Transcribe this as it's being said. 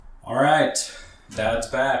All right, Dad's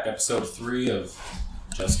back. Episode 3 of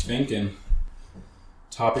Just Thinking.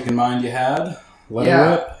 Topic in mind you had? Let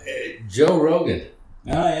it rip. Joe Rogan.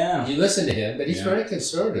 Oh, yeah. You listen to him, but he's very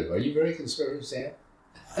conservative. Are you very conservative, Sam?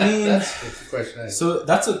 I mean, that's the question. So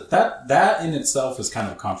that in itself is kind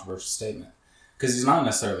of a controversial statement because he's not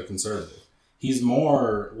necessarily conservative. He's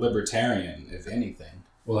more libertarian, if anything.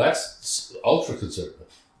 Well, that's ultra conservative.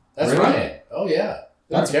 That's really? right. Oh yeah,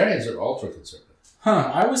 libertarians are ultra conservative.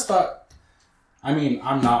 Huh? I always thought. I mean,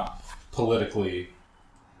 I'm not politically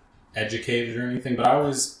educated or anything, but I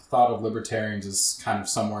always thought of libertarians as kind of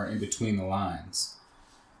somewhere in between the lines.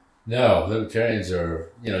 No, libertarians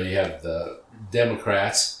are, you have the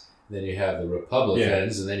Democrats, then you have the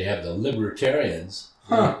Republicans, and then you have the libertarians.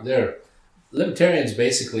 Huh. Libertarians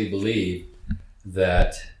basically believe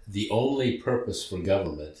that the only purpose for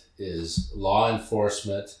government is law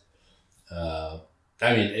enforcement.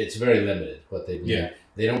 It's very limited what they believe. Yeah.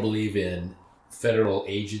 They don't believe in federal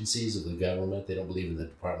agencies of the government. They don't believe in the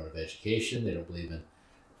Department of Education. They don't believe in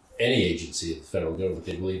any agency of the federal government.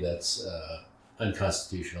 They believe that's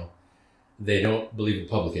unconstitutional. They don't believe in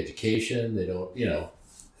public education. They don't,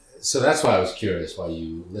 So that's why I was curious why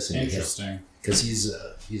you listen to him. Interesting. Because he's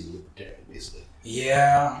a libertarian, basically.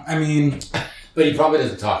 Yeah, I mean... But he probably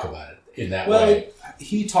doesn't talk about it in that way. Well,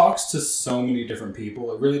 he talks to so many different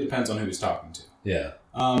people. It really depends on who he's talking to. Yeah.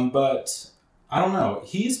 But I don't know.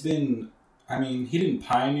 He's been... I mean, he didn't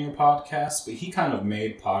pioneer podcasts, but he kind of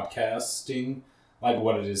made podcasting like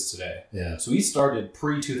what it is today. Yeah. So he started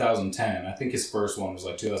pre-2010. I think his first one was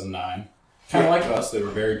like 2009. Kind of like us. They were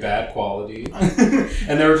very bad quality.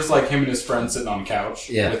 And they were just like him and his friend sitting on a couch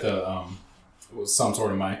with some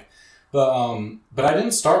sort of mic. But I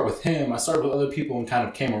didn't start with him. I started with other people and kind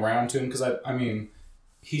of came around to him because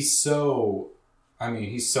he's so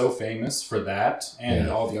famous for that and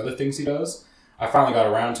all the other things he does. I finally got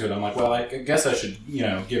around to it. I'm like, well, I guess I should,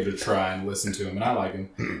 give it a try and listen to him, and I like him.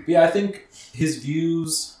 But yeah, I think his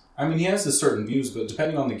views, he has his certain views, but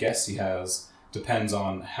depending on the guests he has, depends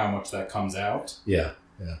on how much that comes out. Yeah,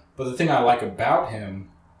 yeah. But the thing I like about him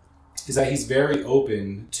is that he's very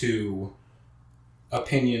open to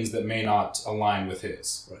opinions that may not align with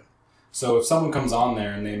his. Right. So if someone comes on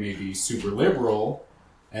there and they may be super liberal,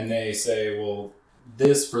 and they say, well,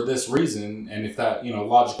 this for this reason, and if that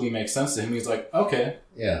logically makes sense to him, he's like, okay,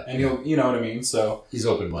 and he'll, you know what I mean. So he's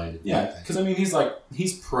open-minded. Yeah, because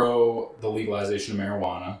he's pro the legalization of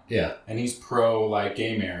marijuana. Yeah, and he's pro like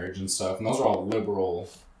gay marriage and stuff, and those are all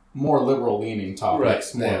more liberal leaning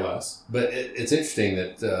topics, more or less. But it's interesting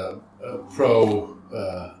that pro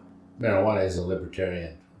marijuana is a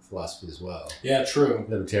libertarian philosophy as well. Yeah, true.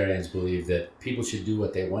 Libertarians believe that people should do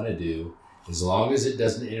what they want to do, as long as it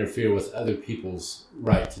doesn't interfere with other people's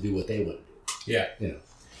right to do what they want to do. Yeah.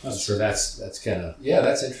 That's true. That's kind of,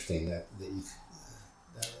 that's interesting. That you,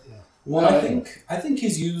 Well, I think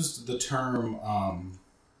he's used the term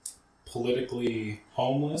politically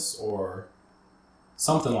homeless or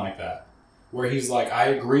something like that, where he's like, I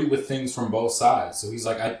agree with things from both sides. So he's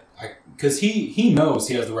like, because he knows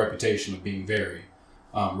he has the reputation of being very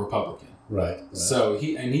Republican. Right. So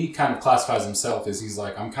he kind of classifies himself as he's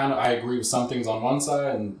like, I agree with some things on one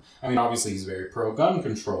side, and obviously he's very pro gun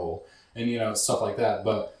control and stuff like that.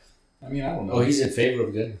 But I don't know. Oh, he's in favor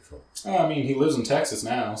of gun control. He lives in Texas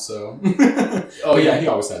now, so. Oh yeah, he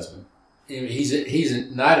always has been.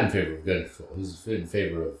 He's not in favor of gun control. He's in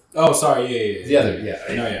favor of. Oh, sorry. Yeah. The other,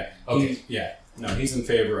 yeah. No, yeah. Okay. No, he's in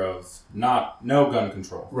favor of no gun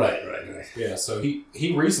control. Right. Yeah, so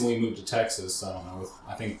he recently moved to Texas, I don't know,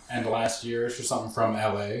 I think end of last year or something from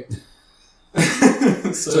LA.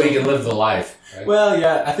 so he can live the life. Right? Well,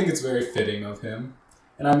 yeah, I think it's very fitting of him.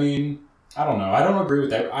 And I don't know. I don't agree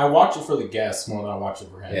with that. I watch it for the guests more than I watch it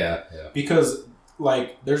for him. Yeah. Because,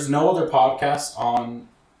 there's no other podcast on,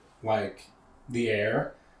 the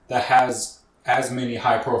air that has as many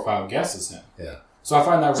high-profile guests as him. Yeah. So I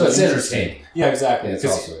find that really interesting. entertaining. Yeah, exactly. Yeah,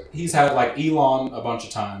 because he's had Elon a bunch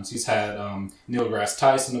of times. He's had Neil deGrasse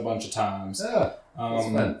Tyson a bunch of times. Yeah, that's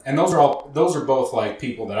fun. And those are both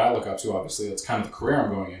people that I look up to. Obviously, that's kind of the career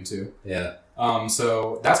I'm going into. Yeah.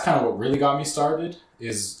 So that's kind of what really got me started.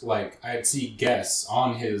 Is I'd see guests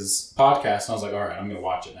on his podcast, and I was like, all right, I'm gonna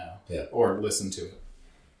watch it now. Yeah. Or listen to it.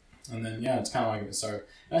 And then it's kind of like it started.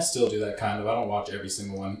 And I still do that kind of. I don't watch every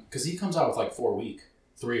single one because he comes out with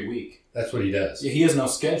 3 a week. That's what he does. Yeah, he has no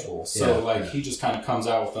schedule. So, he just kind of comes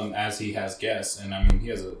out with them as he has guests. And, he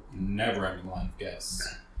has a never-ending line of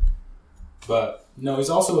guests. But, no, he's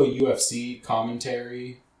also a UFC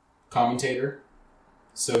commentator.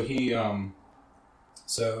 So, he...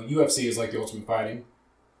 So, UFC is, the Ultimate Fighting.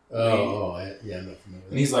 Yeah, I'm not familiar.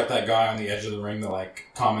 And he's like that guy on the edge of the ring that like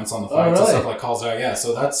comments on the fights and stuff, like calls out. Yeah,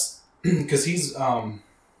 so that's because he's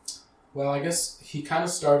well, I guess he kind of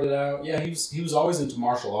started out. Yeah, he was always into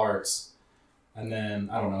martial arts, and then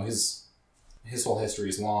I don't know, his whole history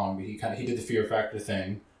is long, but he did the Fear Factor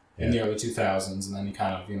thing in the early 2000s, and then he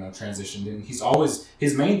kind of transitioned. And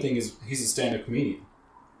his main thing is he's a stand-up comedian.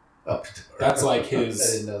 Oh, that's like his.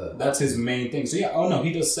 I didn't know that. That's his main thing. So yeah,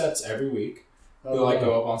 he does sets every week. He'll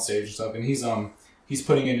go up on stage and stuff, and he's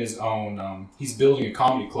putting in his own. He's building a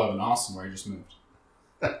comedy club in Austin where he just moved.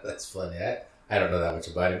 That's funny. I don't know that much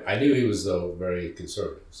about him. I knew he was though very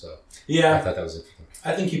conservative, so yeah, I thought that was interesting.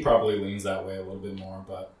 I think he probably leans that way a little bit more,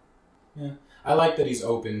 but yeah, I like that he's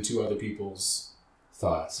open to other people's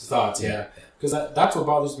thoughts. Yeah, because that's what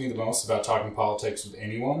bothers me the most about talking politics with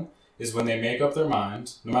anyone. Is when they make up their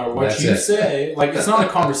mind, no matter what you say, like it's not a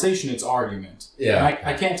conversation, it's argument. Yeah. And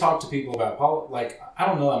I can't talk to people about I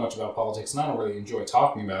don't know that much about politics, and I don't really enjoy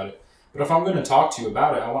talking about it. But if I'm going to talk to you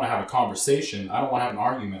about it, I want to have a conversation. I don't want to have an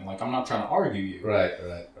argument. Like I'm not trying to argue you. Right.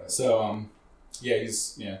 So,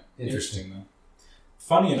 he's interesting though.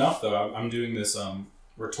 Funny enough, though, I'm doing this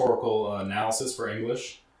rhetorical analysis for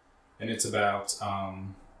English, and it's about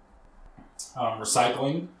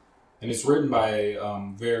recycling. And it's written by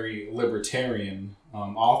a very libertarian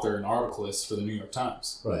author and articulist for the New York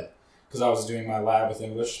Times. Right. Because I was doing my lab with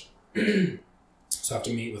English. So I have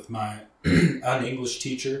to meet with an English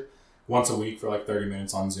teacher once a week for like 30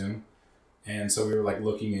 minutes on Zoom. And so we were like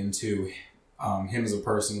looking into him as a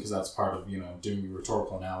person, because that's part of, doing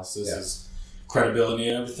rhetorical analysis, is credibility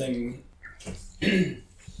and everything.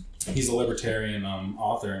 He's a libertarian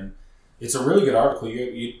author, and it's a really good article.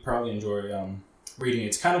 You'd probably enjoy reading.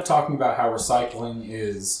 It's kind of talking about how recycling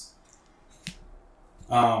is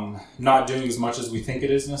not doing as much as we think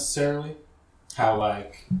it is necessarily. How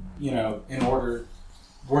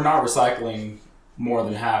we're not recycling more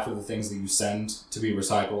than half of the things that you send to be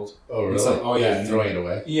recycled. Oh, really? And throwing it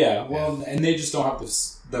away? Yeah, well, and they just don't have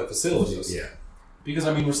the facilities. Yeah. Because,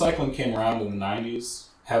 recycling came around in the 90s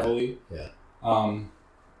heavily. Yeah.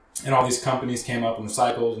 And all these companies came up and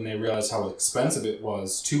recycled, and they realized how expensive it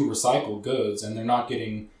was to recycle goods, and they're not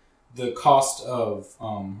getting the cost of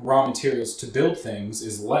raw materials to build things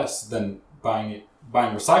is less than buying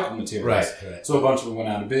recycled materials. Right. So a bunch of them went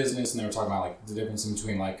out of business, and they were talking about like the difference in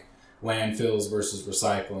between like landfills versus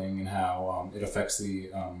recycling, and how it affects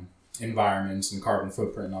the environment and carbon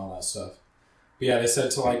footprint and all that stuff. But yeah, they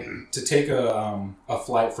said to take a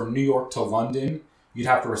flight from New York to London, you'd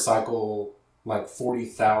have to recycle like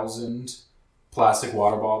 40,000 plastic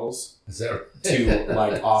water bottles to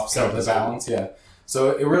like offset the balance. Yeah.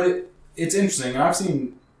 So it's interesting. And I've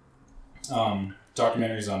seen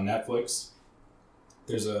documentaries on Netflix.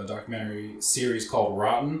 There's a documentary series called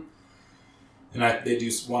Rotten, and they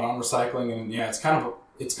do one on recycling, and yeah, it's kind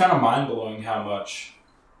of mind blowing how much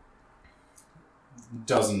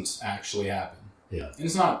doesn't actually happen. Yeah. And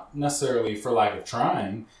it's not necessarily for lack of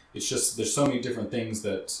trying. It's just there's so many different things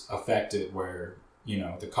that affect it where,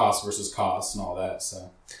 the cost versus cost and all that.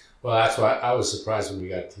 So, well, that's why I was surprised when we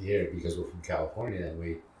got to here, because we're from California, and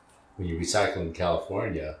when you recycle in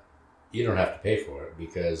California, you don't have to pay for it,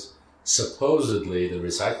 because supposedly the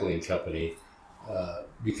recycling company,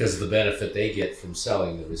 because of the benefit they get from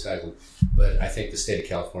selling the recycled, but I think the state of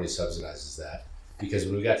California subsidizes that, because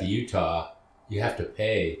when we got to Utah, you have to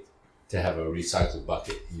pay to have a recycled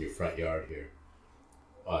bucket in your front yard here.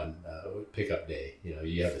 On pickup day,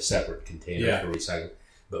 you have a separate container for recycling,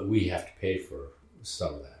 but we have to pay for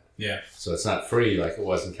some of that. Yeah. So it's not free like it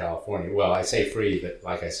was in California. Well, I say free, but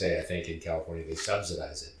like I say, I think in California they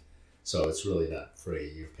subsidize it. So it's really not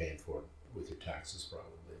free. You're paying for it with your taxes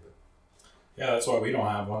probably. But yeah, that's why we don't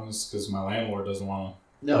have one, because my landlord doesn't want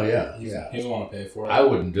to. No, yeah. He doesn't want to pay for it. I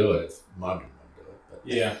wouldn't do it if Mom didn't want to do it. But,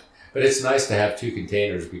 yeah. But it's nice to have two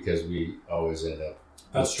containers, because we always end up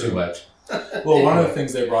with too much. Well, one of the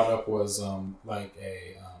things they brought up was like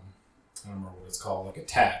a I don't remember what it's called, like a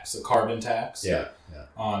carbon tax. Yeah.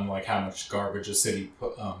 On like how much garbage a city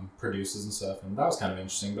produces and stuff, and that was kind of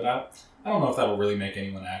interesting. But I don't know if that'll really make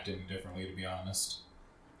anyone act any differently, to be honest.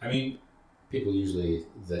 I mean, people usually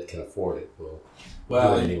that can afford it will do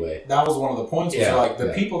it anyway. That was one of the points. Was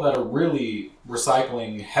the people that are really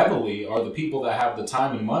recycling heavily are the people that have the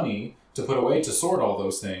time and money to put away to sort all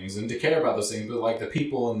those things and to care about those things. But like the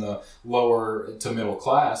people in the lower to middle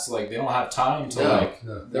class, like they don't have time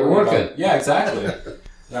to they're working. Yeah, exactly.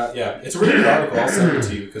 It's a really good article. I'll send it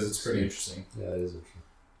to you because it's pretty interesting. Yeah, it is interesting.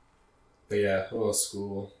 But yeah,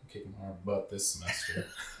 school kicking our butt this semester.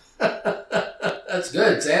 That's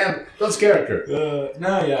good, Sam. Those character.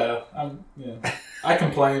 I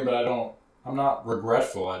complain, but I don't I'm not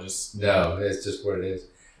regretful. I just no, it's just what it is.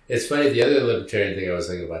 It's funny. The other libertarian thing I was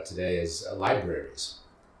thinking about today is libraries.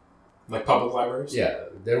 Like public libraries? Yeah,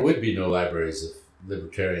 there would be no libraries if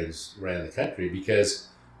libertarians ran the country, because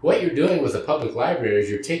what you're doing with a public library is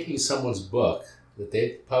you're taking someone's book that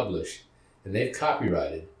they've published and they've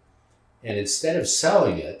copyrighted, and instead of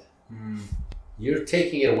selling it, you're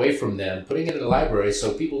taking it away from them, putting it in a library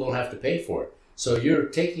so people don't have to pay for it. So you're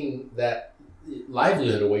taking that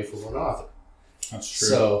livelihood away from an author. That's true.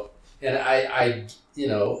 So, and I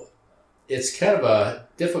it's kind of a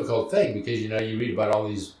difficult thing because, you read about all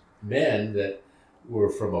these men that were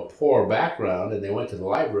from a poor background and they went to the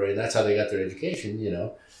library and that's how they got their education,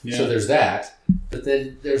 Yeah. So there's that. But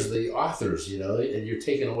then there's the authors, and you're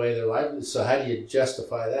taking away their livelihood. So how do you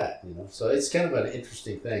justify that, So it's kind of an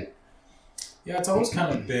interesting thing. Yeah, it's always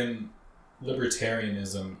kind of been,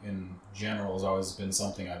 libertarianism in general has always been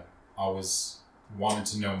something I've always wanted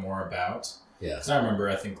to know more about. Yeah. Because I remember,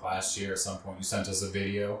 I think last year at some point you sent us a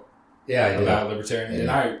video about libertarianism,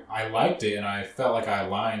 and I liked it, and I felt like I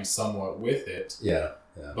aligned somewhat with it. Yeah.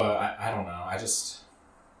 But I don't know.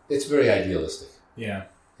 It's very idealistic. Yeah.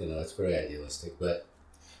 It's very idealistic, but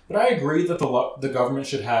I agree that the government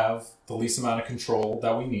should have the least amount of control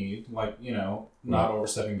that we need, like, not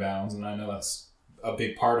overstepping bounds, and I know that's a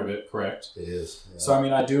big part of it, correct? It is. Yeah. So,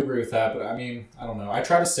 I do agree with that, but I don't know. I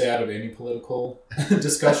try to stay out of any political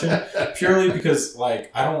discussion purely because,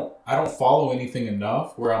 like, I don't follow anything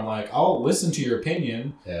enough where I'm like, I'll listen to your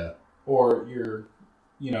opinion or your,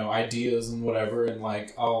 ideas and whatever, and,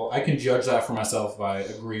 like, I can judge that for myself if I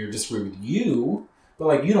agree or disagree with you, but,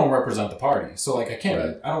 like, you don't represent the party. So, like,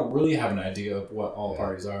 I don't really have an idea of what all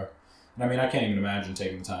parties are. And I can't even imagine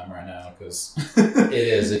taking the time right now because it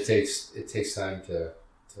is. It takes time to.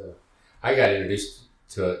 I got introduced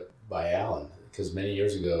to it by Alan because many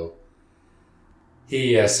years ago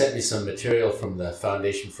he sent me some material from the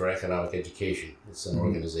Foundation for Economic Education. It's an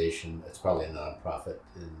organization. It's probably a nonprofit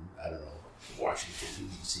in, I don't know, Washington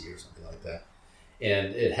D.C. or something like that.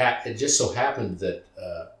 And it just so happened that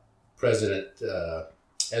President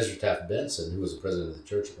Ezra Taft Benson, who was the president of the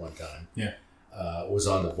church at one time, was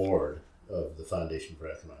on the board of the Foundation for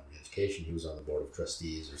Economic Education. He was on the board of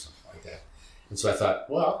trustees or something like that. And so I thought,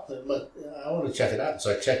 well, I want to check it out.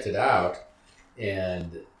 So I checked it out,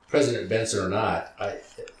 and President Benson or not,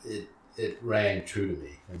 it rang true to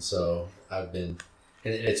me. And so I've been,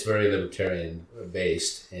 and it's very libertarian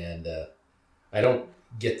based, and I don't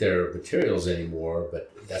get their materials anymore, but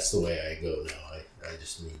that's the way I go now. I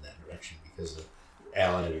just lean that direction because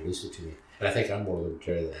Alan introduced it to me. And I think I'm more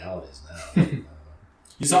libertarian than Alan is now.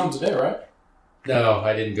 You saw him today, right? No,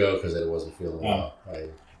 I didn't go because I wasn't feeling well.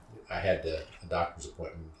 I had a doctor's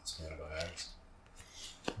appointment to get some antibiotics.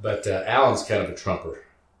 But Alan's kind of a Trumper.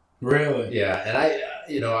 Really? Yeah, and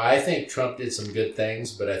I think Trump did some good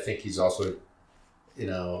things, but I think he's also,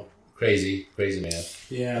 crazy man.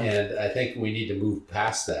 Yeah. And I think we need to move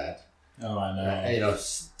past that. Oh, I know.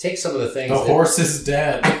 Take some of the things. The horse is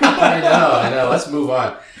dead. I know. Let's move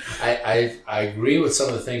on. I agree with some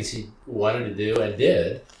of the things he wanted to do and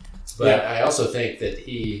did, but I also think that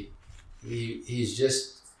he's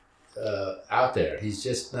just out there. He's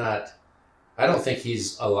just not. I don't think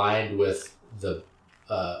he's aligned with the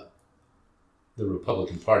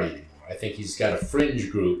Republican Party anymore. I think he's got a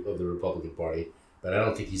fringe group of the Republican Party, but I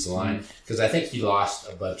don't think he's aligned because I think he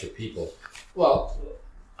lost a bunch of people. Well,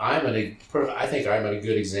 I think I'm a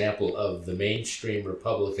good example of the mainstream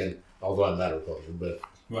Republican, although I'm not a Republican, but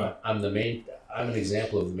I'm an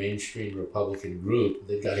example of the mainstream Republican group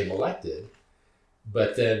that got him elected,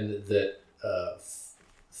 but then that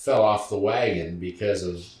fell off the wagon because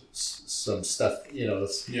of some stuff,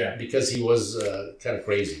 because he was kind of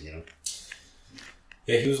crazy,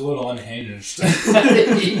 Yeah, he was a little unhinged.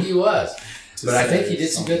 he was. But I think he did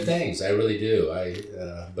some good things. I really do.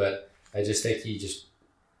 But I just think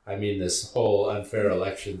this whole unfair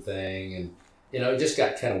election thing, and it just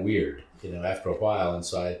got kind of weird, after a while, and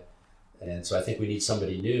so I think we need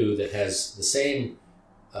somebody new that has the same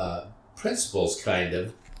principles, kind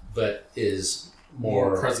of, but is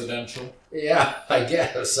more presidential. Yeah, I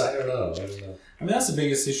guess. I don't know. That's the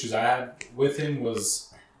biggest issues I had with him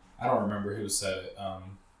was, I don't remember who said it.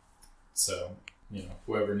 So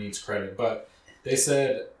whoever needs credit, but they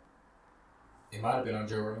said. It might have been on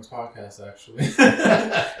Joe Rogan's podcast, actually.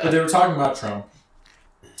 But they were talking about Trump.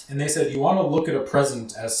 And they said, you want to look at a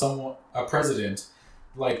president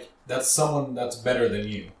like that's someone that's better than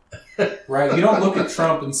you. Right? You don't look at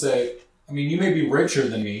Trump and say, you may be richer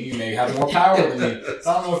than me. You may have more power than me. But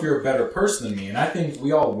I don't know if you're a better person than me. And I think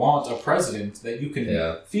we all want a president that you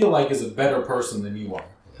can feel like is a better person than you are.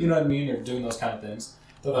 You know what I mean? Or doing those kind of things.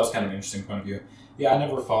 thought that was kind of an interesting point of view. Yeah, I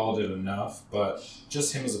never followed it enough, but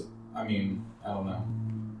just him as I don't know.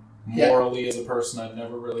 Morally as a person, I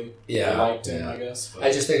never really liked him, I guess. But.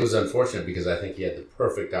 I just think it was unfortunate because I think he had the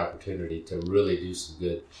perfect opportunity to really do some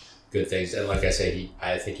good things. And like I say,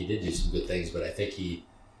 I think he did do some good things, but I think he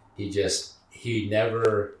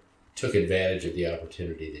never took advantage of the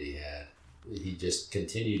opportunity that he had. He just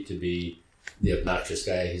continued to be the obnoxious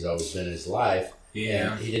guy he's always been in his life.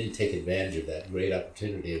 Yeah. And he didn't take advantage of that great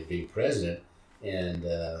opportunity of being president. And,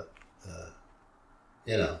 I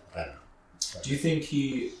don't know. Do you think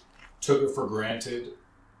he took it for granted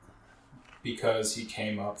because he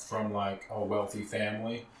came up from like a wealthy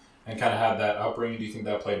family and kind of had that upbringing? Do you think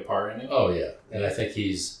that played a part in it? Oh yeah, and I think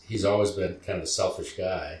he's always been kind of a selfish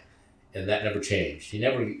guy, and that never changed.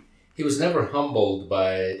 He was never humbled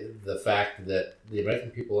by the fact that the American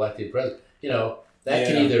people elected president. That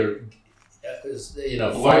can either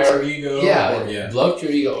bloat your ego, bloat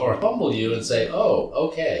your ego, or humble you and say, "Oh,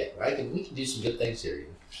 okay, we can do some good things here."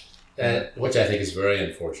 Which I think is very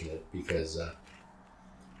unfortunate because,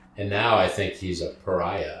 and now I think he's a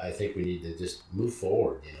pariah. I think we need to just move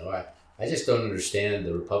forward. I just don't understand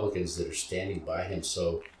the Republicans that are standing by him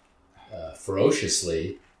so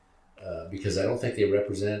ferociously because I don't think they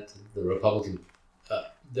represent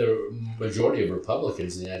the majority of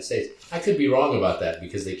Republicans in the United States. I could be wrong about that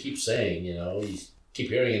because they keep saying, you keep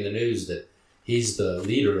hearing in the news that he's the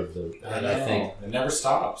leader of the. And I think it never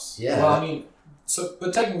stops. Yeah. Well,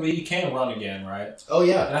 but technically he can run again, right? Oh,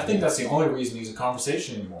 yeah. And I think that's the only reason he's a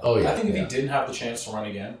conversation anymore. Oh, yeah. I think if he didn't have the chance to run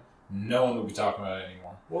again, no one would be talking about it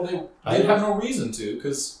anymore. Well, they'd have no reason to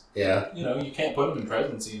because, you can't put him in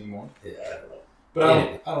presidency anymore. Yeah, I don't know. But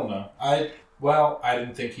I don't know. I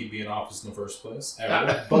didn't think he'd be in office in the first place,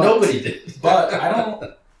 ever. But, nobody did. But I don't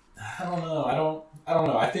know. I don't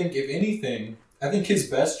know. I think, if anything, his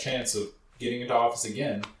best chance of getting into office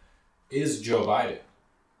again is Joe Biden.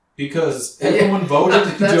 Because everyone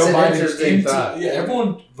voted Joe Biden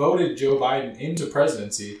everyone voted Joe Biden into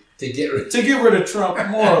presidency to get rid of Trump,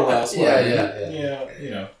 more or less.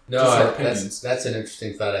 Yeah. No, that's an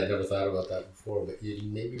interesting thought. I'd never thought about that before, but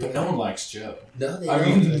But no one likes Joe. No, they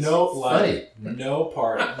don't. Funny. No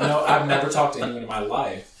part. No, I've never talked to anyone in my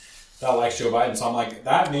life that likes Joe Biden, so I'm like,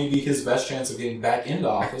 that may be his best chance of getting back into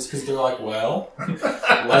office because they're like, well,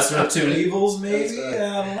 lesser of two evils, maybe. Right.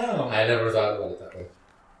 Yeah, I don't know. I never thought about it that way.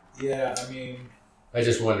 Yeah, I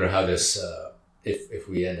just wonder how this, if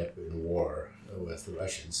we end up in war with the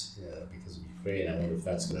Russians because of Ukraine, I wonder if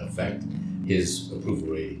that's going to affect his approval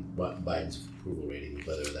rating, Biden's approval rating,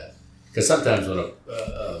 whether that, because sometimes when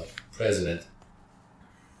a president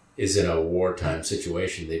is in a wartime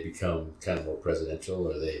situation, they become kind of more presidential,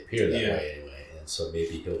 or they appear that way anyway, and so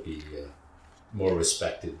maybe he'll be more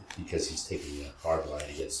respected because he's taking a hard line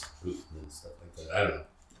against Putin and stuff like that. I don't know.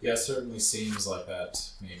 Yeah, it certainly seems like that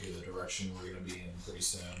may be the direction we're going to be in pretty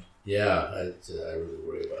soon. Yeah, I really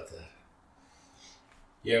worry about that.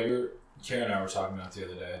 Yeah, Karen and I were talking about it the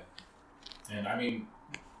other day, and we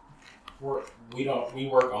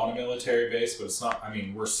work on a military base, but it's not.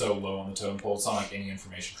 We're so low on the totem pole. It's not like any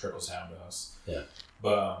information trickles down to us. Yeah.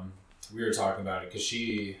 But we were talking about it because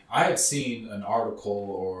I had seen an article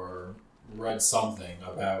or read something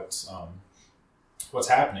about what's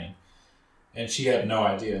happening. And she had no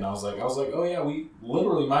idea, and I was like, oh yeah, we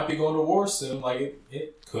literally might be going to war soon. Like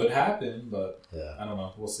it could happen, but I don't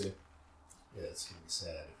know. We'll see. Yeah, it's gonna be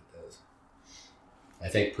sad if it does. I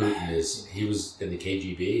think Putin he was in the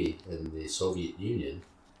KGB in the Soviet Union,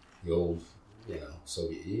 the old,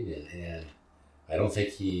 Soviet Union, and I don't think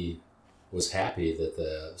he was happy that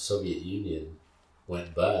the Soviet Union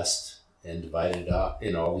went bust and divided up.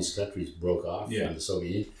 All these countries broke off from the Soviet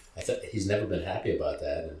Union. I thought he's never been happy about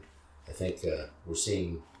that, and I think we're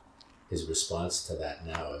seeing his response to that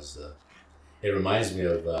now. It reminds me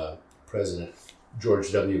of President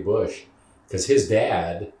George W. Bush, because his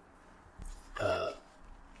dad,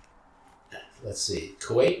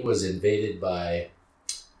 Kuwait was invaded by,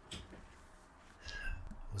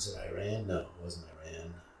 was it Iran? No, it wasn't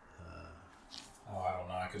Iran. I don't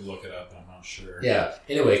know. I could look it up, but I'm not sure. Yeah.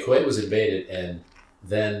 Anyway, Kuwait was invaded, and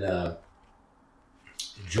then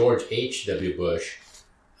George H.W. Bush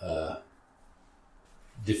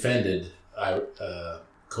defended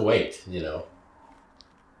Kuwait,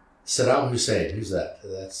 Saddam Hussein, who's that?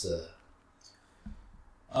 That's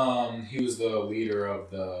he was the leader of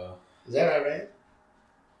the. Is that Iran?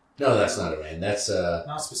 No, that's not Iran. That's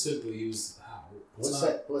not specifically. He was.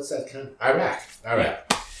 What's that country? Iraq. Yeah.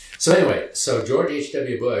 So anyway, George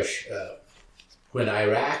H.W. Bush, when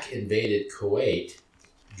Iraq invaded Kuwait,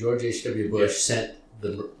 George H.W. Bush sent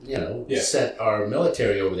sent our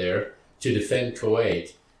military over there to defend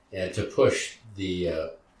Kuwait and to push the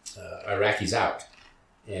Iraqis out.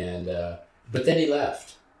 And but then he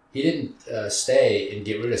left. He didn't stay and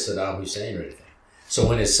get rid of Saddam Hussein or anything. So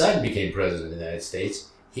when his son became president of the United States,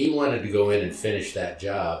 he wanted to go in and finish that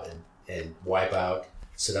job and wipe out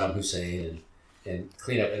Saddam Hussein and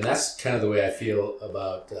clean up. And that's kind of the way I feel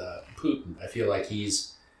about Putin. I feel like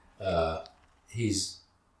he's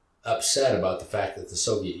upset about the fact that the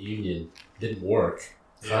Soviet Union didn't work,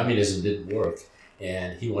 communism didn't work,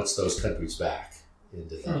 and he wants those countries back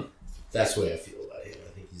into them. That's the way I feel about him.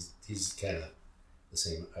 I think he's kind of the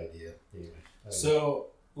same idea. Anyway, so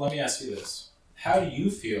let me ask you this. How do you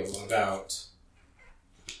feel about,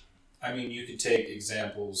 I mean, you could take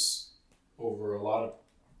examples over a lot of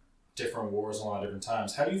different wars and a lot of different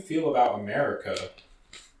times. How do you feel about America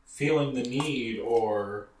feeling the need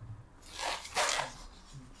or,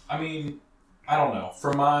 I mean, I don't know.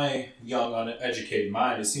 For my young, uneducated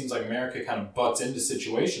mind, it seems like America kind of butts into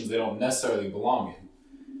situations they don't necessarily belong in.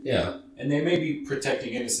 Yeah. And they may be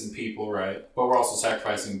protecting innocent people, right? But we're also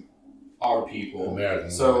sacrificing our people.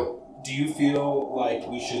 Americans. So do you feel like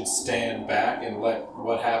we should stand back and let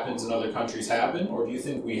what happens in other countries happen? Or do you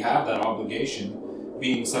think we have that obligation,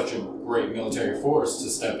 being such a great military force, to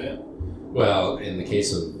step in? Well, in the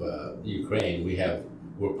case of Ukraine,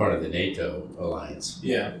 we're part of the NATO alliance.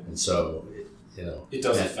 Yeah. And so, it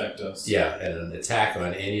does affect us. Yeah, and an attack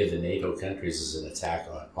on any of the NATO countries is an attack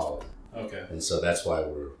on all of them. Okay. And so that's why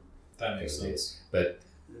that makes sense. But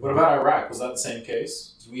what about Iraq? Was that the same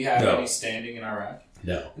case? Did we have No. any standing in Iraq?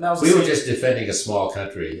 No. We were just defending a small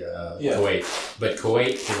country, Yeah. Kuwait. But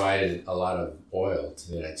Kuwait provided a lot of oil to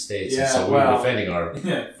the United States, Yeah, and so we well, were defending our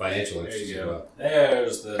Yeah. financial There interests you as go. well.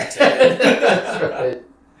 There's the That's right.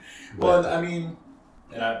 Well, I mean,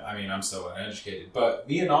 I'm so uneducated, but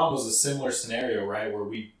Vietnam was a similar scenario, right?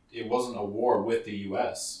 Where it wasn't a war with the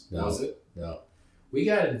U.S., was it? No. We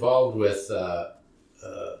got involved with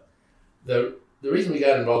the reason we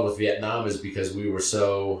got involved with Vietnam is because we were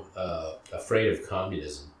so afraid of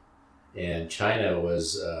communism, and China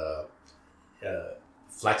was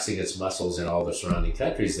flexing its muscles in all the surrounding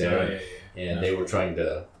countries there, and they were trying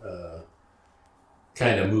to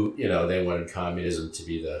kind of move. They wanted communism to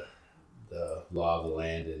be the law of the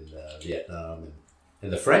land in Vietnam,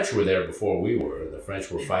 and the French were there before we were. The French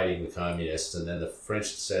were fighting the communists, and then the French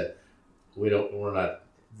said, we're not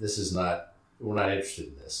interested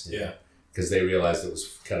in this. Yeah. Because they realized it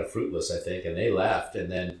was kind of fruitless, I think, and they left. And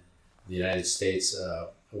then the United States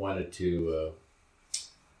wanted to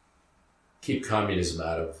keep communism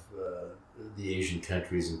out of the Asian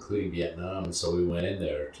countries, including Vietnam, and so we went in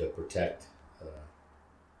there to protect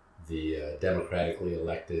the democratically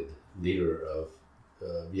elected leader of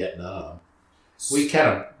Vietnam. We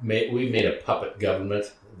made a puppet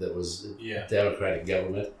government that was a democratic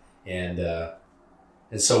government, and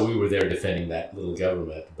so we were there defending that little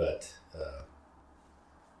government, but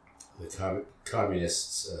the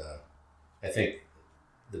communists, I think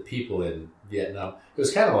the people in Vietnam, it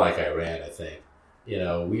was kind of like Iran, I think.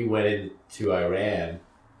 We went into Iran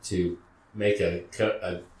to make a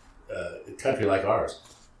country like ours.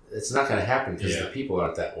 It's not going to happen because the people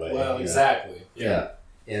aren't that way. Well, exactly. Yeah.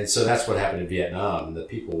 And so that's what happened in Vietnam. The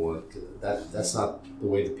people weren't, that's not the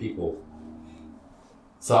way the people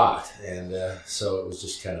thought. And so it was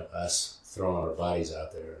just kind of us throwing our bodies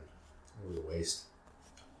out there. It was a waste.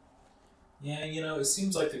 Yeah, it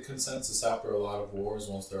seems like the consensus after a lot of wars,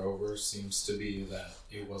 once they're over, seems to be that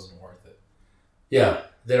it wasn't worth it. Yeah,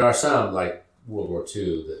 there are some, like World War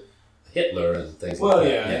II, that Hitler and things like that. Well,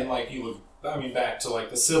 yeah, and like back to like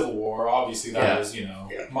the Civil War, obviously that was,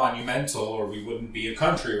 monumental, or we wouldn't be a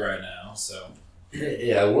country right now, so.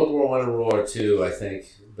 Yeah, World War I and World War II, I think,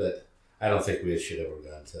 but I don't think we should have ever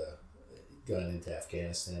gone into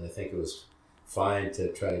Afghanistan. I think it was fine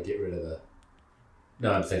to try to get rid of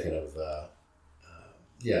No, I'm thinking of,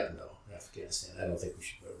 Afghanistan. I don't think we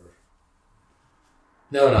should ever.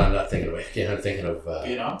 No, I'm not thinking of Afghanistan. I'm thinking of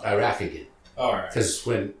Iraq again. All right. Because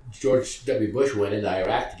when George W. Bush went into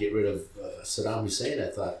Iraq to get rid of Saddam Hussein, I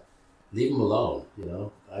thought, leave them alone,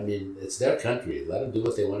 I mean, it's their country. Let them do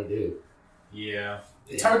what they want to do. Yeah.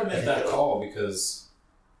 It's hard to make that call because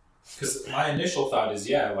my initial thought is,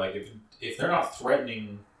 if they're not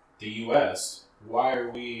threatening the U.S., why are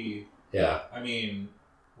we... Yeah. I mean,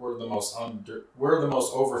 we're the most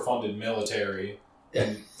overfunded military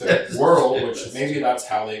in the world, which maybe that's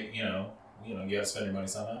how they, you got to spend your money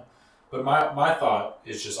somehow. But my thought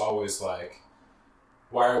is just always like,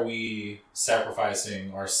 why are we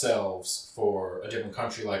sacrificing ourselves for a different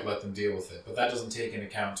country? Like, let them deal with it. But that doesn't take into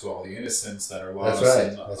account to all the innocents that are lost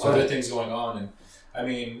and other things going on. And I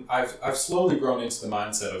mean, I've slowly grown into the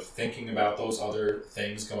mindset of thinking about those other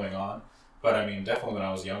things going on. But I mean, definitely when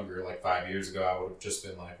I was younger, like 5 years ago, I would have just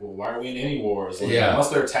been like, well, why are we in any wars? Like, unless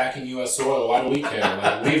they're attacking U.S. soil, why do we care?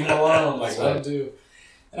 Like, leave them alone. Like, let them do.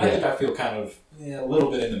 And I think I feel kind of a little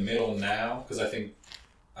bit in the middle now, because I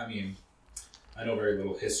know very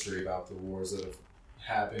little history about the wars that have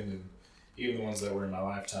happened, and even the ones that were in my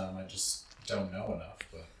lifetime, I just don't know enough.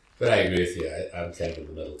 But I agree with you. I'm kind of in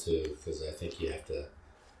the middle too, because I think you have to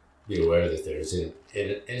be aware that there's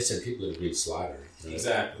innocent people that are being slaughtered. You know?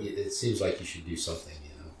 Exactly. It seems like you should do something,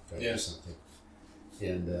 try to do something.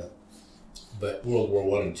 And but World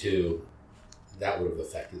War I and II, that would have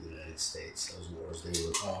affected the United States. Those wars,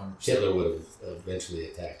 Hitler would have eventually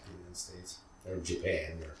attacked the United States or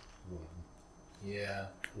Japan or one. Yeah.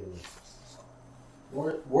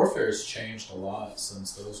 Warfare has changed a lot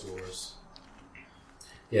since those wars.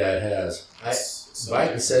 Yeah, it has.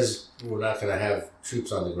 Biden says we're not going to have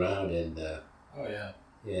troops on the ground in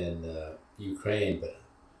Ukraine, but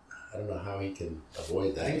I don't know how he can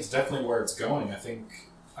avoid that. I think it's definitely where it's going.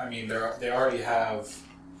 They already have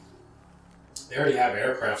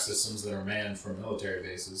aircraft systems that are manned from military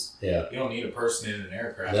bases. Yeah. You don't need a person in an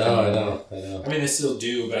aircraft. No, I know. I mean, they still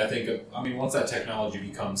do, but I think once that technology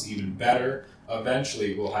becomes even better,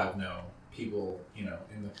 eventually we'll have no people,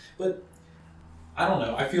 but I don't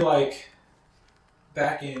know. I feel like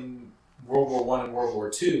back in World War I and World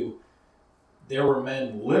War II, there were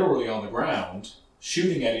men literally on the ground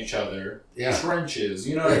shooting at each other, trenches.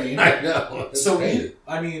 You know what I mean? I know. So in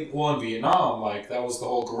Vietnam, like that was the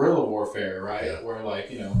whole guerrilla warfare, right? Yeah. Where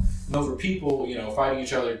those were people, fighting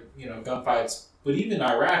each other, gunfights. But even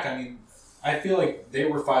Iraq, I feel like they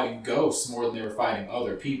were fighting ghosts more than they were fighting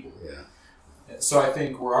other people. Yeah. So I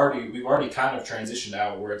think we've already kind of transitioned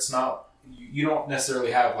out where it's not. You don't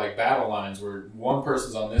necessarily have like battle lines where one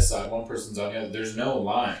person's on this side, one person's on the other. There's no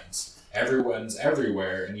lines. Everyone's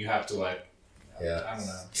everywhere, and you have to I don't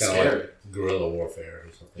know. Scary. Like guerrilla warfare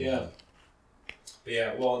or something. Yeah. But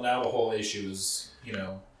yeah, well, now the whole issue is,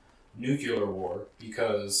 nuclear war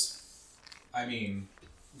because,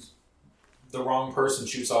 the wrong person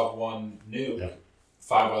shoots off one nuke,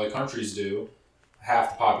 5 other countries do,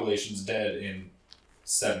 half the population's dead in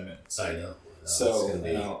 7 minutes. I know. So,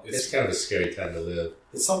 it's kind of a scary time to live.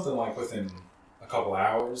 It's something like within a couple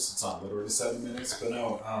hours. It's not literally 7 minutes, but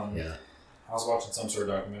no. I was watching some sort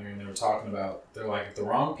of documentary and they were talking about, they're like, if the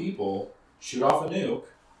wrong people shoot off a nuke,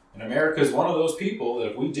 and America is one of those people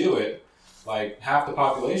that if we do it, like half the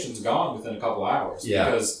population's gone within a couple hours.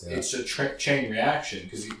 Because it's a chain reaction.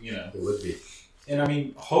 Because, It would be. And I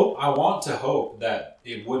want to hope that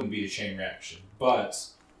it wouldn't be a chain reaction, but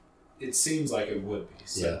it seems like it would be.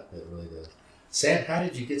 So. Yeah, it really does. Sam, how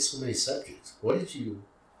did you get so many subjects? Where did you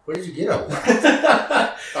get all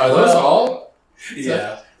that? Are those all?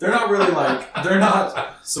 Yeah. They're not really they're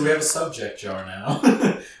not, so we have a subject jar now.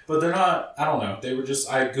 But they're not, I don't know. They were just,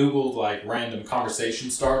 I Googled random conversation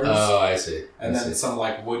starters. Oh, I see. And then some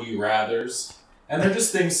would you rathers. And they're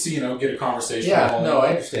just things to, get a conversation going. Yeah, no,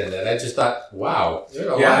 I understand that. I just thought, wow, there's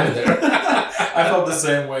a lot in there. I felt the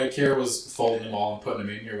same way. Kira was folding them all and putting them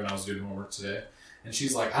in here when I was doing homework today. And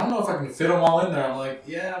she's like, I don't know if I can fit them all in there. I'm like,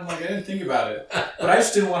 I didn't think about it. But I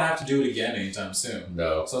just didn't want to have to do it again anytime soon.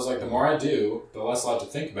 No. So I was like, the more I do, the less I'll have to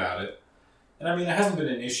think about it. And it hasn't been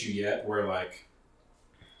an issue yet where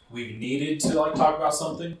we've needed to talk about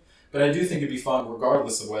something. But I do think it'd be fun,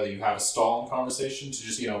 regardless of whether you have a stall in conversation, to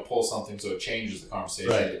just, pull something so it changes the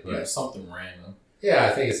conversation. Right. Something random. Yeah,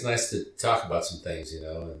 I think it's nice to talk about some things, and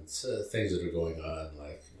things that are going on,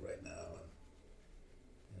 right now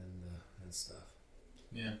and stuff.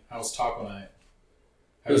 Yeah. How was taco night?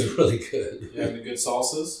 It was really good. You having good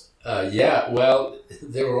salsas? Yeah. Well,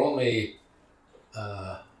 there were only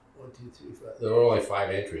 1, 2, 3, 4. There were only 5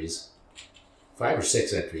 entries, 5 or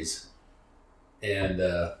 6 entries, and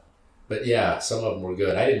but yeah, some of them were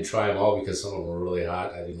good. I didn't try them all because some of them were really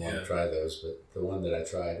hot. I didn't want to try those, but the one that I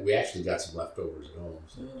tried, we actually got some leftovers at home.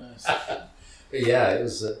 So. Oh, nice. But yeah, it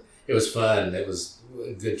was fun. It was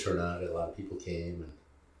a good turnout. A lot of people came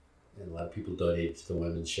and a lot of people donated to the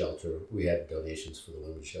women's shelter. We had donations for the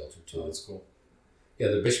women's shelter too. Oh, that's cool. Yeah,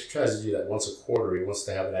 the bishop tries to do that once a quarter. He wants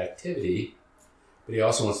to have an activity, but he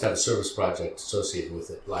also wants to have a service project associated with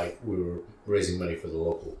it. Like we were raising money for the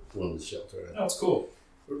local women's shelter. Oh, that's cool.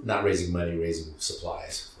 Not raising money, raising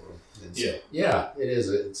supplies for them. And yeah. So, yeah, it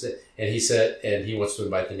is. And he said, and he wants to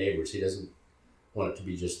invite the neighbors. He doesn't want it to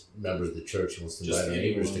be just members of the church. He wants to invite our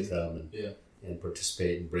neighbors to come and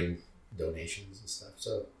participate and bring donations and stuff.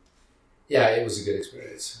 So, yeah, it was a good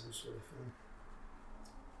experience. It was really fun.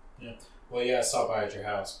 Yeah. Well, I stopped by at your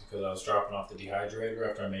house because I was dropping off the dehydrator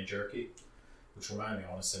after I made jerky. Which remind me,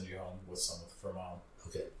 I want to send you home with some for Mom.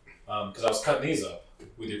 Okay. Because I was cutting these up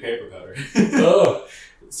with your paper cutter. Oh.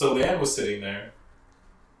 So Leanne was sitting there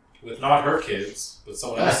with not her kids, but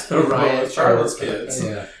someone else. Ryan, Charlotte's kids.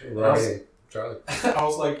 Yeah, Ryan, Charlie. I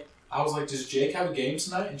was like, does Jake have a game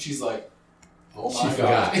tonight? And she's like, oh my She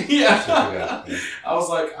God. forgot. Yeah. She forgot. Yeah. I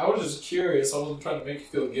was just curious. I wasn't trying to make you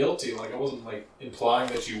feel guilty. Like, I wasn't like implying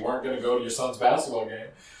that you weren't going to go to your son's basketball game.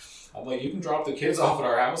 I'm like, you can drop the kids off at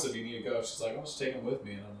our house if you need to go. She's like, I'll just take them with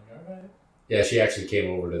me. And I'm like, all right. Yeah, she actually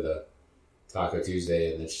came over to the Taco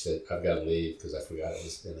Tuesday, and then she said, I've got to leave because I forgot it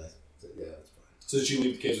was. And I said, yeah, that's fine. So did she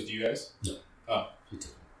leave the kids with you guys? No. Oh. She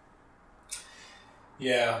took them.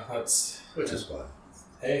 Yeah, that's... Which is fine.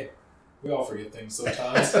 Hey, we all forget things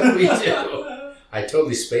sometimes. We do. I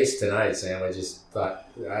totally spaced tonight, Sam. I just thought,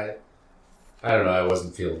 I don't know, I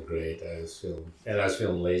wasn't feeling great. I was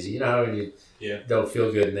feeling lazy. You know how when you don't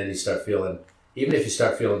feel good and then you start feeling, even if you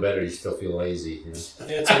start feeling better, you still feel lazy. You know?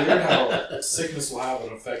 Yeah, it's weird how sickness will have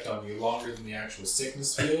an effect on you longer than the actual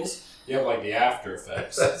sickness feels. You have like the after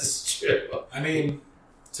effects. That's true. I mean,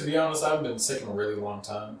 to be honest, I've been sick in a really long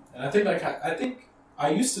time. And I think I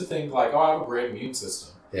used to think like, oh, I have a great immune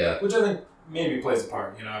system. Yeah. Which I think maybe plays a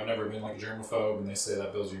part. You know, I've never been like a germaphobe, and they say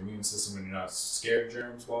that builds your immune system when you're not scared of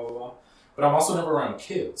germs, blah, blah, blah. But I'm also never around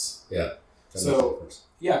kids. Yeah. So,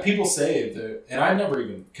 yeah, people say that, and I never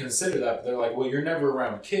even consider that, but they're like, well, you're never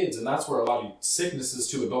around kids, and that's where a lot of sicknesses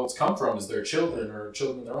to adults come from, is their children or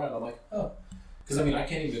children they're around. I'm like, oh. Because, I mean,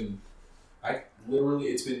 literally,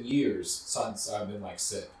 it's been years since I've been, like,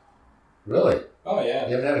 sick. Really? Oh, yeah.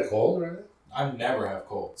 You haven't had a cold or anything? I never have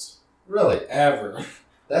colds. Really? Ever.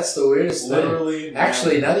 That's the weirdest thing. Literally.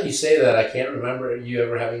 Actually, now that you say that, I can't remember you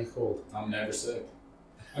ever having a cold. I'm never sick.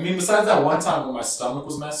 I mean, besides that one time when my stomach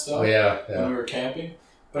was messed up. Oh, yeah. When we were camping.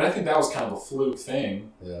 But I think that was kind of a fluke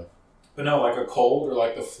thing. Yeah. But no, like a cold or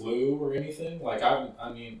like the flu or anything. Like, I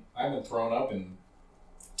haven't been thrown up in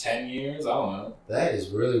 10 years. I don't know. That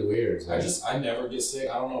is really weird. I never get sick.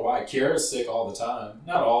 I don't know why. Kiara's sick all the time.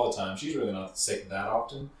 Not all the time. She's really not sick that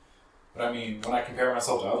often. But I mean, when I compare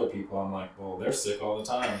myself to other people, I'm like, well, they're sick all the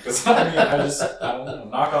time. Because I don't know.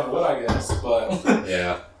 Knock on wood, I guess. But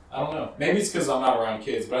yeah. I don't know. Maybe it's because I'm not around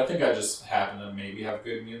kids, but I think I just happen to maybe have a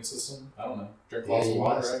good immune system. I don't know. Drink lots of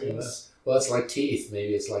water, I guess. Well, it's like teeth.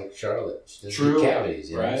 Maybe it's like Charlotte. She doesn't True. get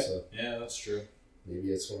cavities, right? So yeah, that's true. Maybe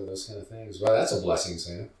it's one of those kind of things. Well, that's a blessing,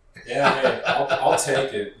 Sam. Yeah, hey, I'll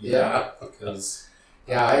take it. Because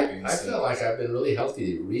I feel like I've been really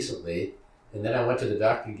healthy recently, and then I went to the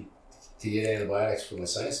doctor to get antibiotics for my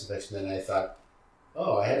sinus infection, and I thought,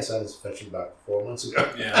 oh, I had a sinus infection about 4 months ago.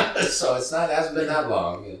 Yeah. So hasn't been that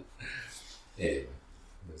long. You know. Anyway.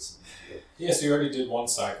 Yeah, so you already did one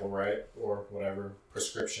cycle, right? Or whatever,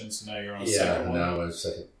 prescription, so now you're on a second one? Yeah, now I'm on a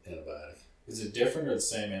second antibiotic. Is it different or the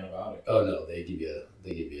same antibiotic? Oh, no, they give you a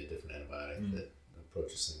different antibiotic that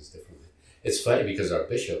approaches things differently. It's funny because our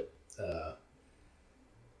bishop,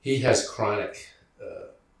 he has chronic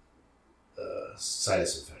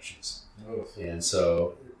sinus infections. Oof. And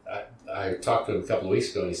so I talked to him a couple of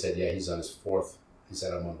weeks ago, and he said, yeah, he's on his fourth. He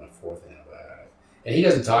said, I'm on my fourth antibiotic. And he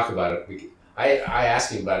doesn't talk about it. I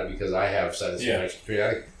asked him about it because I have sinus infection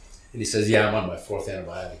periodic. And he says, yeah, I'm on my fourth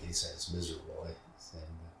antibiotic. And he said, it's miserable.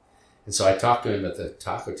 And so I talked to him at the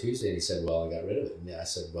Taco Tuesday, and he said, well, I got rid of it. And I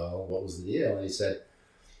said, well, what was the deal? And he said,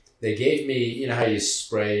 they gave me, you know how you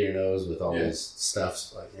spray your nose with all these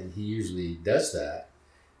stuffs, and he usually does that.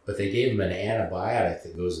 But they gave him an antibiotic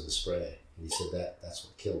that goes in the spray. And he said that's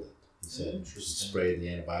what killed it. He said he sprayed the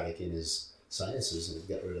antibiotic in his sinuses, and it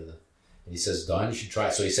got rid of the... And he says, Don, you should try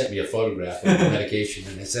it. So he sent me a photograph of the medication,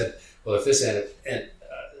 and I said, well, if this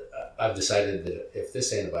I've decided that if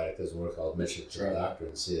this antibiotic doesn't work, I'll mention it to the doctor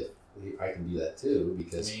and see if I can do that too,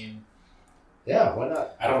 because... yeah, why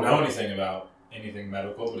not? I don't know anything about anything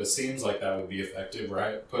medical, but it seems like that would be effective,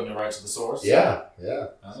 right? Putting it right to the source? Yeah.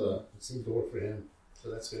 So it seemed to work for him. So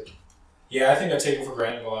that's good. Yeah, I think I take it for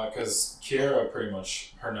granted a lot because Kiara pretty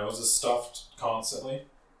much, her nose is stuffed constantly.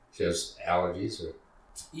 She has allergies or?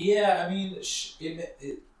 Yeah, I mean,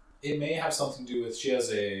 it may have something to do with, she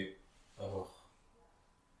has a...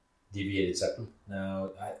 deviated septum?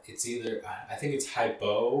 No, it's either, I think it's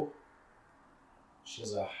hypo. She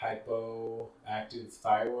has a hypoactive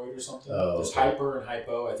thyroid or something. Oh, There's hyper and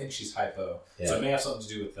hypo. I think she's hypo. Yeah. So it may have something to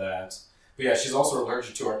do with that. But yeah, she's also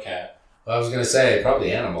allergic to our cat. Well, I was going to say,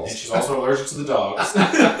 probably animals. And she's also allergic to the dogs.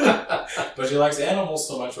 But she likes animals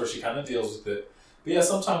so much where she kind of deals with it. But yeah,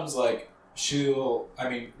 sometimes like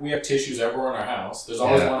we have tissues everywhere in our house. There's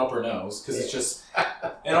always one up her nose because it's just...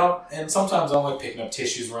 And sometimes I'm like picking up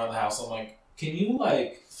tissues around the house. I'm like, can you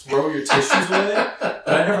like throw your tissues away? But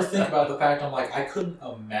I never think about the fact I'm like, I couldn't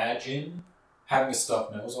imagine having a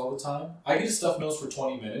stuffed nose all the time. I get a stuffed nose for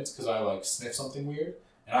 20 minutes because I like sniff something weird,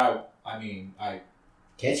 and I mean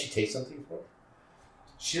Can't she take something for it?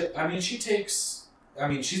 She takes. I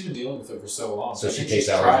mean, she's been dealing with it for so long. So she she's takes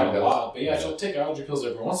allergy tried pills? a lot. But yeah, she'll take allergy pills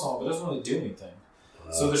every once in a while, but it doesn't really do anything.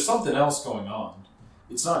 So there's something else going on.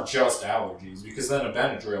 It's not just allergies, because then a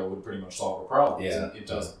Benadryl would pretty much solve her problem. Yeah. It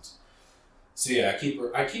doesn't. So yeah, I've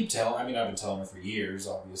been telling her for years,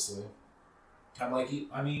 obviously. I'm like,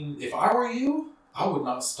 I mean, if I were you, I would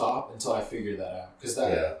not stop until I figured that out. Because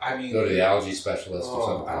go to the allergy specialist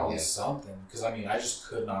or something. Something. Because I mean, I just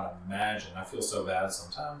could not imagine. I feel so bad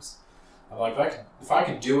sometimes. I'm like, if I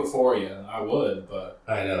could do it for you, I would. But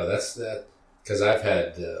I know that's that because I've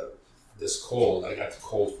had this cold. I got the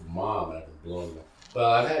cold from Mom, and I've been blowing them. Well,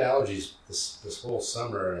 I've had allergies this whole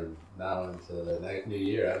summer and now into the new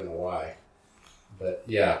year. I don't know why, but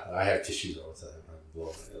yeah, I have tissues all the time. I'm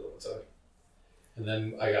blowing my nose all the time. And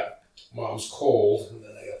then I got Mom's cold, and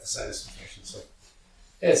then I got the sinus infection. So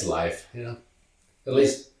it's life, At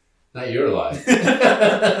least not your life,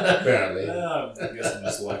 apparently. I guess I'm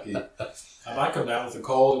just lucky. I might come down with a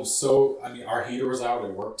cold. It was so. I mean, our heater was out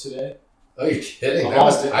at work today. Oh, you're kidding? Of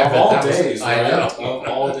all days, I know. Of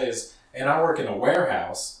all days. And I work in a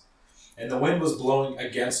warehouse, and the wind was blowing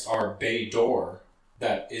against our bay door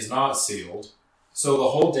that is not sealed. So the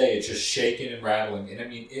whole day it's just shaking and rattling. And I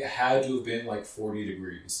mean, it had to have been like 40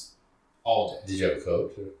 degrees all day. Did you have a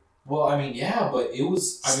coat? Well, I mean, yeah, but it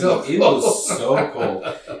was. It was so cold,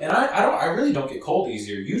 and I really don't get cold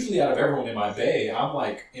easier. Usually, out of everyone in my bay, I'm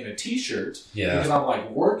like in a t-shirt because I'm like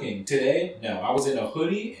working. Today, no, I was in a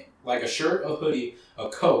hoodie, like a shirt, a hoodie, a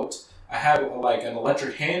coat. I had like an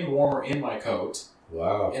electric hand warmer in my coat.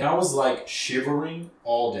 Wow. And I was like shivering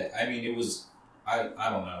all day. I mean, it was. I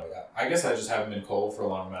don't know. I guess I just haven't been cold for a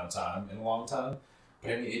long amount of time in a long time.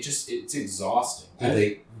 But I mean, it's exhausting. Did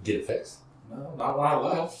they get it fixed? No, not when I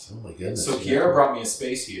left. Oh my goodness. So Kiara brought me a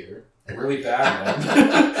space heater, a really bad one.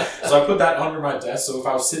 So I put that under my desk. So if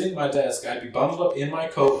I was sitting at my desk, I'd be bundled up in my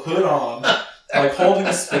coat, hood on, like holding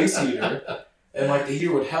a space heater. And like the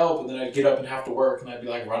heater would help, and then I'd get up and have to work, and I'd be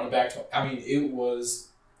like running back to. I mean, it was.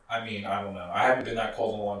 I mean, I don't know. I haven't been that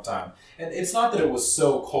cold in a long time, and it's not that it was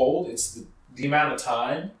so cold. It's the amount of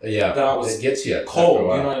time that I was. It gets you cold.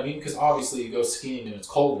 You know what I mean? Because obviously you go skiing and it's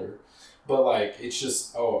colder, but like it's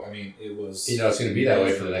just. Oh, I mean, it was. It's going to be that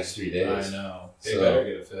way for the next 3 days. I know. They better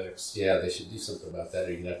get it fixed. Yeah, they should do something about that,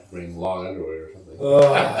 or you're gonna have to bring long underwear or something.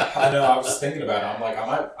 I know. I was thinking about it. I'm like,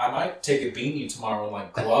 I might take a beanie tomorrow and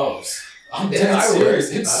like gloves. I'm dead serious.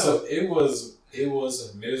 It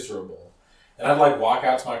was miserable, and I'd like walk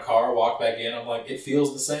out to my car, walk back in. I'm like, it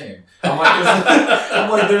feels the same. I'm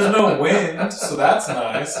like, there's no wind, so that's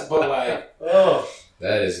nice. But like,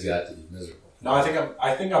 that has got to be miserable. No,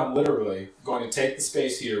 I think I'm literally going to take the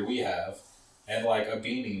space heater we have, and like a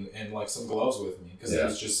beanie and like some gloves with me because it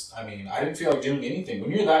was just. I mean, I didn't feel like doing anything.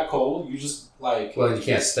 When you're that cold, you just like. Well, you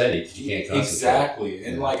can't study because you can't concentrate. Exactly,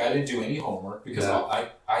 and like I didn't do any homework because I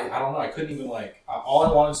don't know. I couldn't even like. All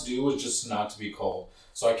I wanted to do was just not to be cold.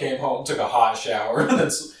 So I came home, took a hot shower, and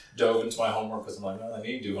then dove into my homework because I'm like, I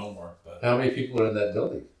need to do homework. But how many people are in that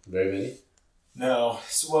building? Very many. No,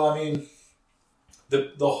 well, I mean,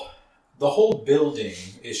 the whole building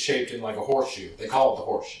is shaped in like a horseshoe. They call it the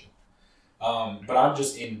horseshoe. But I'm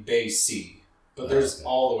just in Bay C. But there's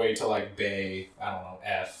all the way to like Bay, I don't know,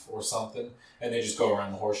 F or something. And they just go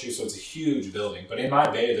around the horseshoe. So it's a huge building. But in my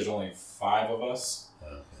bay, there's only 5 of us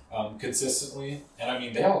consistently. And I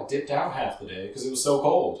mean, they all dipped out half the day because it was so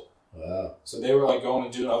cold. Wow. So they were like going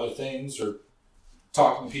and doing other things or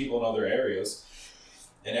talking to people in other areas.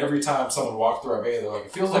 And every time someone walked through our bay, they're like,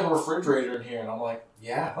 it feels like a refrigerator in here. And I'm like,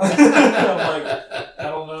 yeah. I'm like, I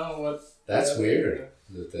don't know what. That's weird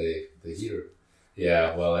that the heater.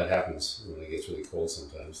 Yeah, well, that happens when it gets really cold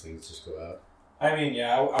sometimes. Things just go out. I mean,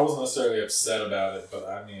 yeah, I wasn't necessarily upset about it, but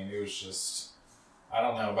I mean, it was just, I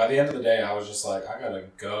don't know. By the end of the day, I was just like, I gotta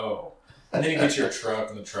go. And then you get to your truck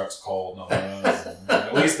and the truck's cold. And I'm like,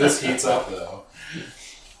 at least this heats up, though.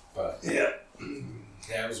 But yeah,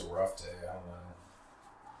 it was a rough day. I don't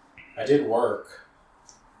know. I did work.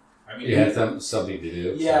 I mean, you had something to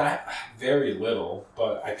do. Yeah, very little,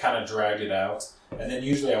 but I kind of dragged it out. And then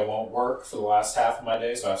usually I won't work for the last half of my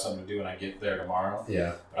day, so I have something to do when I get there tomorrow.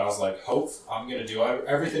 Yeah. But I was like, I'm going to do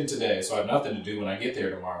everything today, so I have nothing to do when I get there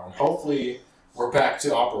tomorrow. And hopefully we're back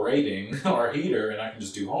to operating our heater and I can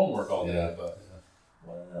just do homework all day. But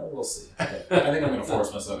well, we'll see. But I think I'm going to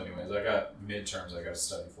force myself anyways. I got midterms I got to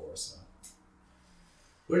study for. So.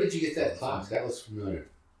 Where did you get that clock? That looks familiar.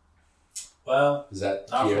 Well, is that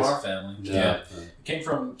not Kier's? from our family. No. Yeah. It came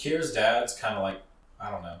from Kier's dad's kind of like,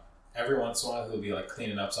 I don't know. every once in a while he'll be like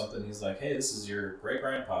cleaning up something. He's like, "Hey, this is your great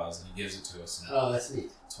grandpa's," and he gives it to us. Oh, that's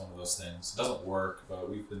neat. It's one of those things. It doesn't work, but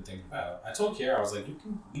we've been thinking about it. I told Kiara, I was like,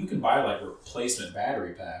 you can buy like replacement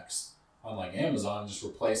battery packs on like Amazon, just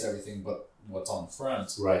replace everything but what's on the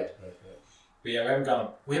front. Right. But yeah, we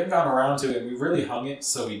haven't gotten around to it. We really hung it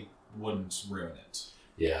so we wouldn't ruin it.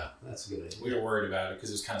 Yeah, that's a good idea. We were worried about it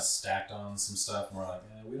because it was kind of stacked on some stuff, and we're like,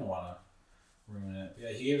 we don't want to ruin it. But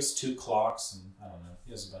yeah, he gave us 2 clocks, and I don't know,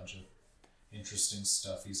 he has a bunch of interesting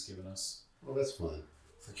stuff he's given us. Well, that's fun.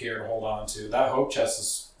 For Kiara to hold on to. That hope chest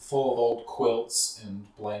is full of old quilts and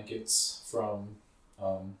blankets from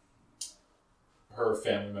her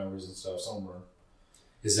family members and stuff somewhere.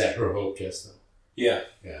 Is that her hope chest though? Yeah.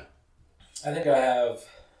 Yeah. I think I have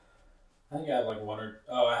like one or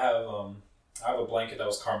I have a blanket that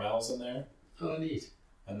was Carmel's in there. Oh, neat.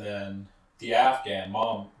 And then the Afghan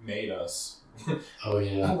Mom made us. Oh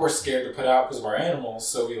yeah. We're scared to put out because of our animals,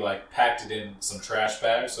 so we like packed it in some trash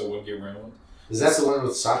bags so it wouldn't get ruined. Is that the one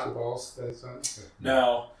with soccer balls that it's on?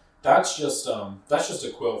 No, that's just a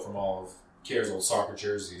quilt from all of Kiara's old soccer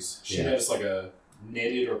jerseys. She made us like a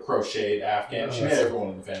knitted or crocheted Afghan. She made everyone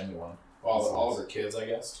in the family one. All of her kids, I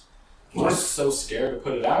guess. We're just so scared to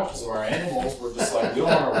put it out because of our animals. We're just like, we don't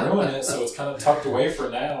want to ruin it, so it's kind of tucked away for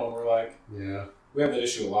now. And we're like, we have that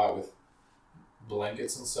issue a lot with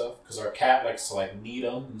blankets and stuff because our cat likes to like knead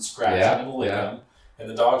them and scratch them and lick them, and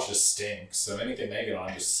the dogs just stink. So anything they get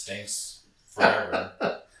on just stinks forever.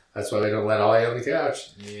 That's why they don't let Ollie on the couch.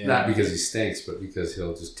 Yeah. Not because he stinks, but because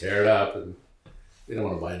he'll just tear it up, and we don't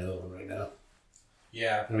want to buy another one right now.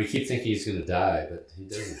 Yeah. And we keep thinking he's going to die, but he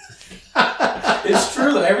doesn't. It's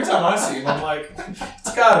true that every time I see him, I'm like,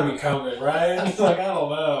 it's got to be coming, right? Like, I don't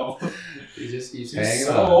know. He just keeps hanging He's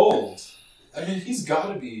so old. I mean, he's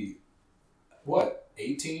got to be, what,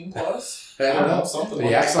 18 plus? I don't know. Something but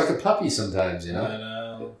he acts like a puppy sometimes, you know? I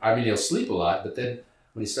know. I mean, he'll sleep a lot, but then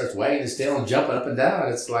when he starts wagging his tail and jumping up and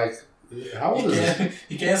down, it's like, how old is he?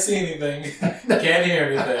 He can't see anything. He can't hear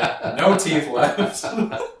anything. No teeth left.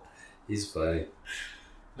 He's funny.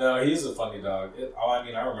 No, he's a funny dog. I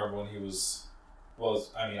remember when he was... Well,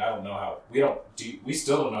 I don't know how... We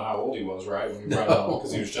still don't know how old he was, right? When we brought him home,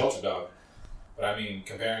 because he was shelter dog. But I mean,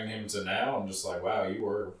 comparing him to now, I'm just like, wow, you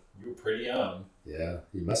were pretty young. Yeah,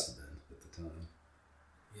 he must have been at the time.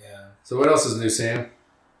 Yeah. So what else is new, Sam?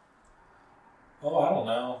 Oh, I don't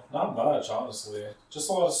know. Not much, honestly. Just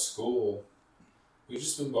a lot of school. We've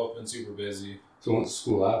just both been super busy. So when's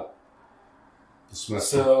school out?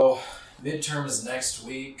 So, midterm is next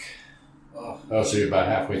week. Oh, so you're about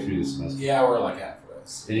halfway through the semester? Yeah, we're like halfway.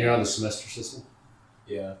 And you're on the semester system?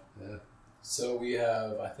 Yeah. So we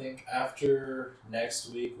have, I think, after next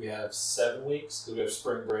week, we have 7 weeks, because we have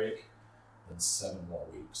spring break, then 7 more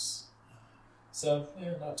weeks. So,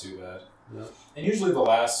 yeah, not too bad. No. And usually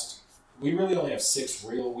we really only have 6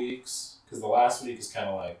 real weeks, because the last week is kind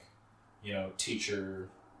of like, teacher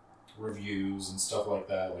reviews and stuff like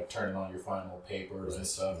that, like turning on your final papers and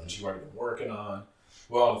stuff that you've already been working on.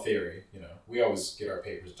 Well, in theory, we always get our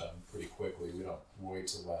papers done pretty quickly. We don't wait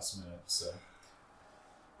till the last minute, so...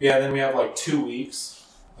 Yeah, then we have like 2 weeks,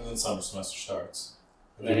 and then summer semester starts.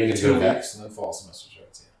 And then we get 2 weeks, and then fall semester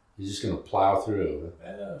starts. You're just going to plow through.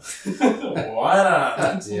 Yeah. Why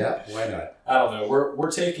not? Yeah, why not? I don't know.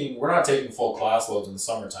 We're not taking full class loads in the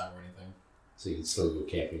summertime or anything. So you can still go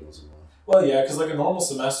camping once in a while. Well, yeah, because like a normal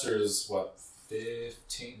semester is 12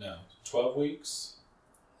 weeks?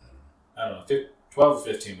 I don't know, 12 or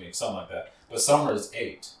 15 weeks, something like that. But summer is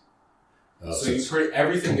 8. Oh, so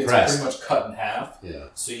everything compressed. Gets pretty much cut in half. Yeah.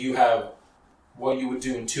 So you have what you would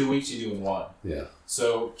do in 2 weeks, you do in 1. Yeah.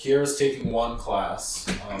 So Kiara's taking 1 class,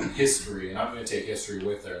 history, and I'm going to take history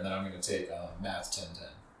with her, and then I'm going to take math 1010.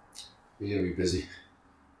 You're going to be busy.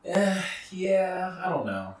 Yeah, I don't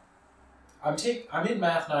know. I'm in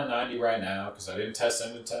math 990 right now because I didn't test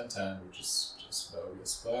into 1010, which is just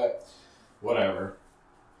bogus, but whatever.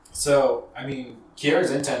 So, I mean, Kiara's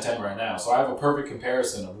in 1010 right now, so I have a perfect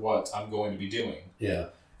comparison of what I'm going to be doing. Yeah.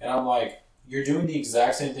 And I'm like, you're doing the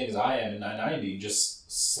exact same thing as I am in 990,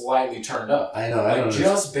 just slightly turned up. I know. Like,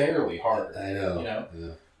 just barely harder. I know.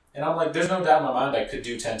 Yeah. And I'm like, there's no doubt in my mind I could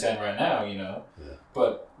do 1010 right now, Yeah.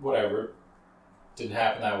 But whatever. Didn't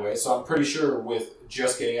happen that way. So I'm pretty sure with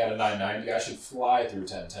just getting out of 990, I should fly through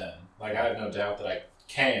 1010. Like, I have no doubt that I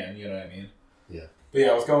can, you know what I mean? Yeah. But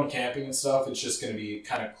yeah, with going camping and stuff, it's just going to be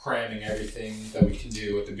kind of cramming everything that we can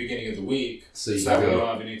do at the beginning of the week so that we don't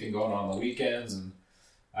have anything going on the weekends. And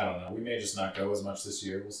I don't know. We may just not go as much this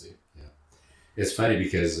year. We'll see. Yeah. It's funny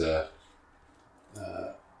because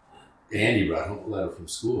Andy brought home a letter from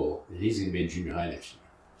school, and he's going to be in junior high next year.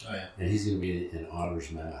 Oh, yeah. And he's going to be in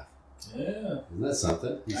honors math. Yeah. Isn't that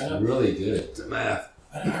something? He's really good at math.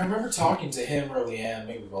 I remember talking to him or Leanne,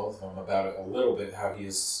 maybe both of them, about it a little bit, how he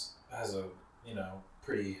has a,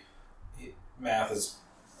 pretty... math is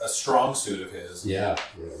a strong suit of his. Yeah.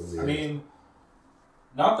 Really I mean,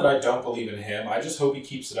 not that I don't believe in him, I just hope he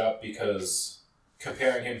keeps it up, because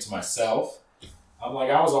comparing him to myself, I'm like,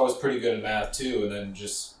 I was always pretty good at math too, and then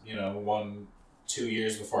just, 1-2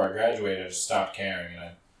 years before I graduated, I just stopped caring, and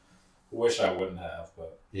I wish I wouldn't have,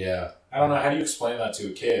 but... Yeah. I don't know, how do you explain that to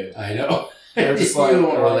a kid? I know. They're just like,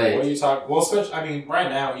 what are you talking... Well, especially, right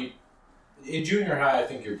now, in junior high, I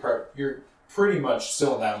think you're pretty much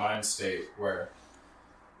still in that mind state where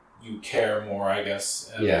you care more, I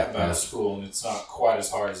guess, about school, and it's not quite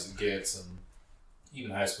as hard as it gets, and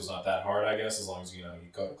even high school's not that hard, I guess, as long as, you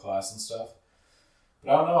go to class and stuff.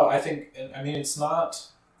 But I don't know, I think, it's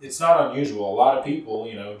not unusual. A lot of people,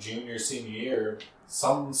 junior, senior year,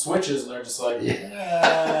 something switches and they're just like,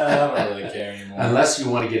 I don't really care anymore. Unless you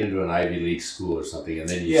want to get into an Ivy League school or something, and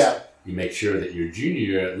then you make sure that your junior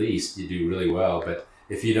year, at least, you do really well, but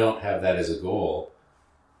if you don't have that as a goal...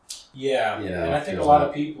 Yeah, and I think a lot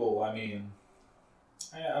of people, I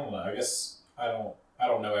don't know, I guess I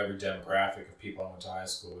don't know every demographic of people I went to high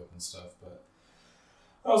school with and stuff, but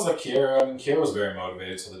I was like Kiera. Kiera was very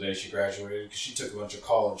motivated till the day she graduated, because she took a bunch of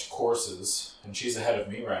college courses, and she's ahead of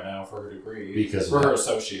me right now for her degree. For her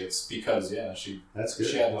associates, because, That's good.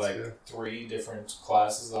 She had 3 different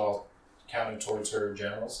classes that all counted towards her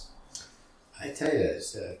generals. I tell you,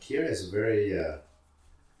 Kiera is very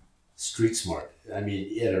street smart. At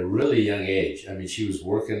a really young age. She was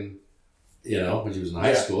working, when she was in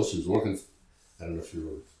high school, she was working, I don't know if you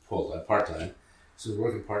were full-time, part-time. She was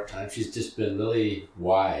working part-time. She's just been really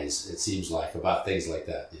wise, it seems like, about things like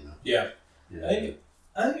that, Yeah. I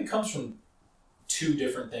think it comes from 2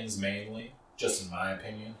 different things mainly, just in my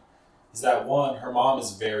opinion. Is that, one, her mom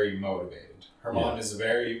is very motivated. Her mom is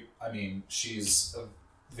she's a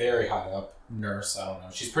very high up nurse. I don't know.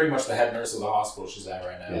 She's pretty much the head nurse of the hospital she's at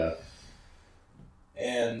right now. Yeah.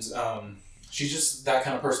 And she's just that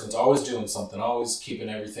kind of person that's always doing something, always keeping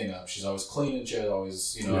everything up. She's always cleaning, she's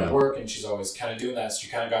always, at work, and she's always kind of doing that. So she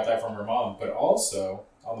kind of got that from her mom. But also,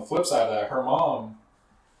 on the flip side of that, her mom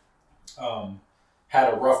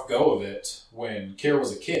had a rough go of it when Kiera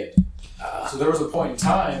was a kid. So there was a point in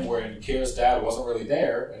time when Kiera's dad wasn't really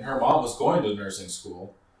there, and her mom was going to nursing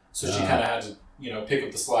school. So she kind of had to, pick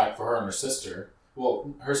up the slack for her and her sister.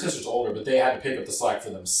 Well, her sister's older, but they had to pick up the slack for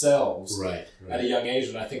themselves at a young age,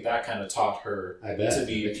 and I think that kind of taught her to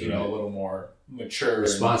be, a little more mature.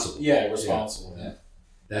 Responsible. Responsible. Yeah.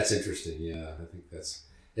 That's interesting, I think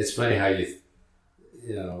it's funny how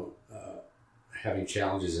having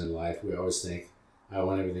challenges in life, we always think, I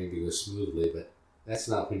want everything to go smoothly, but that's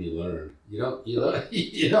not when you learn. You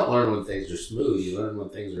don't learn when things are smooth, you learn when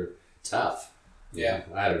things are tough. Yeah.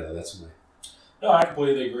 I don't know, that's my... No, I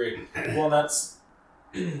completely agree. Well, that's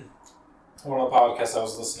one of the podcasts I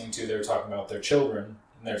was listening to. They were talking about their children,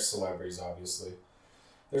 and they're celebrities, obviously.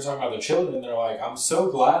 They're talking about their children, and they're like, I'm so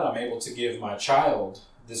glad I'm able to give my child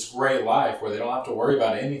this great life where they don't have to worry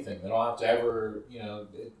about anything. They don't have to ever,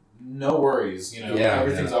 no worries.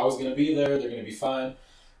 Everything's always going to be there. They're going to be fine.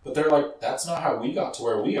 But they're like, that's not how we got to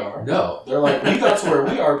where we are. No. They're like, we got to where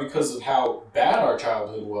we are because of how bad our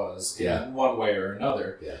childhood was in one way or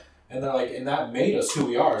another. Yeah. And they're like, and that made us who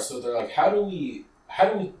we are. So they're like, how do we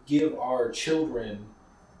give our children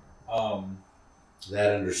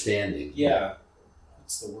that understanding? Yeah.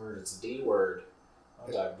 What's the word? It's a D word.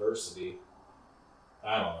 Diversity.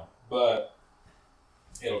 I don't know. But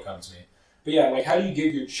it'll come to me. But yeah, like, how do you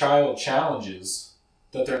give your child challenges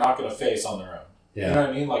that they're not going to face on their own? Yeah. You know what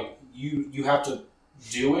I mean? Like, you have to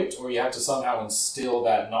do it, or you have to somehow instill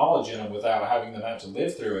that knowledge in them without having them have to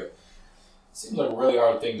live through it. Seems like a really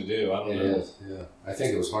hard thing to do. I don't know. It is, yeah. I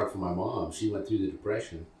think it was hard for my mom. She went through the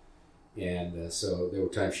Depression, and so there were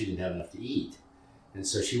times she didn't have enough to eat. And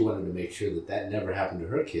so she wanted to make sure that never happened to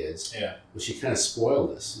her kids. Yeah. But she kind of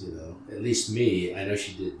spoiled us, At least me. I know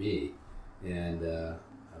she did me. And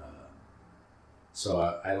so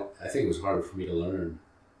I think it was harder for me to learn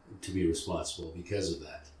to be responsible because of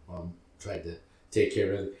that. Mom tried to take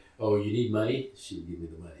care of it. Oh, you need money? She would give me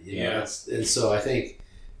the money. And so I think...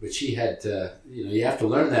 But she had to, you have to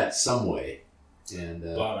learn that some way. And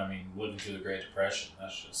but, living through the Great Depression,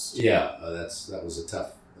 that's just... Yeah, that was a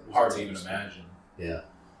tough... hard to even imagine. Yeah.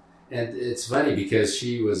 And it's funny because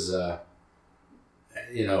she was, I've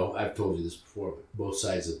told you this before, but both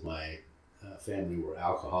sides of my family were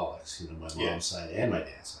alcoholics, my mom's side and my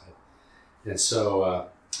dad's side. And so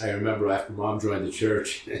I remember after Mom joined the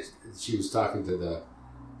church, she was talking to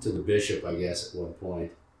the bishop, I guess, at one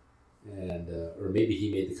point. and or maybe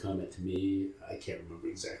he made the comment to me. I can't remember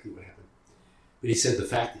exactly what happened, but he said the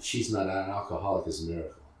fact that she's not an alcoholic is a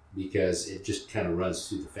miracle because it just kind of runs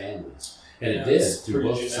through the families, and it did through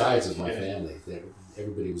both sides of my family.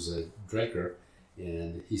 Everybody was a drinker,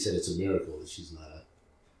 and he said it's a miracle that she's not an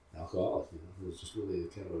alcoholic. You know, it was just really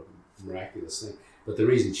kind of a miraculous thing. But the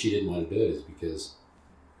reason she didn't want to do it is because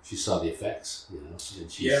she saw the effects, you know,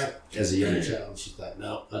 and she, as a young child, she thought,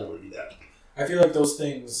 no, I don't want to do that. I feel like those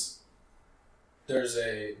things, there's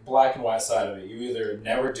a black and white side of it. You either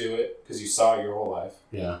never do it because you saw it your whole life,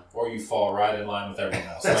 or you fall right in line with everyone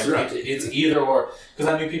else. That's right. It's either or.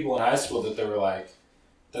 Because I knew people in high school that they were like,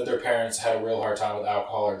 that their parents had a real hard time with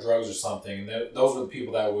alcohol or drugs or something. And those were the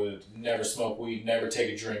people that would never smoke weed, never take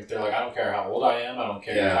a drink. They're like, I don't care how old I am. I don't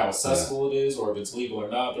care how accessible it is or if it's legal or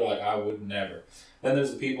not. They're like, I would never. Then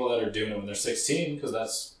there's the people that are doing it when they're 16 because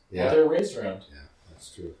that's what they were raised around. Yeah, that's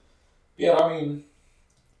true. Yeah, I mean,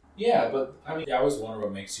 I always wonder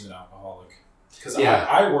what makes you an alcoholic. Because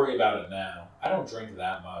I worry about it now. I don't drink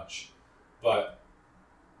that much. But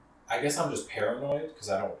I guess I'm just paranoid because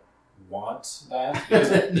I don't want that.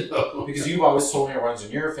 Because you've always told me it runs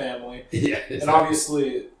in your family. Yeah, exactly. And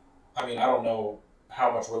obviously, I mean, I don't know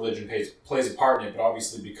how much religion plays a part in it, but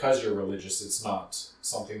obviously because you're religious, it's not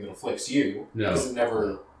something that afflicts you. No. Because it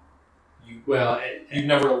never... You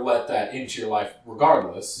never let that into your life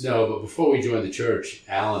regardless. No, but before we joined the church,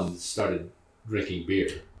 Alan started drinking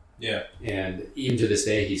beer. Yeah. And even to this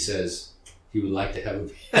day, he says he would like to have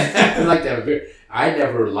a beer. I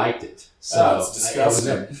never liked it. So it's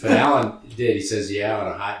disgusting. But Alan did. He says, on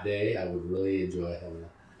a hot day, I would really enjoy having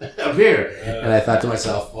a beer. And I thought to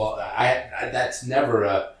myself, well, I that's never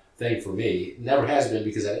a thing for me. Never has been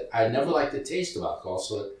because I never liked the taste of alcohol,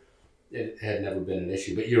 so it had never been an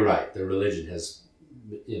issue. But you're right. The religion has,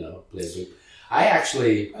 played a big... I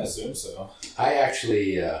assume so. I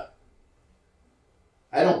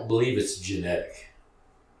don't believe it's genetic.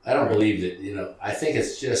 I don't believe that, I think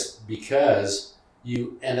it's just because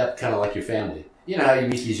you end up kind of like your family. You know how you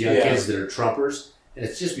meet these young kids that are Trumpers? And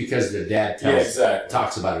it's just because their dad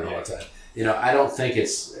talks about it all the time. I don't think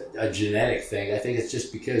it's a genetic thing. I think it's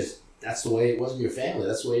just because that's the way it was in your family.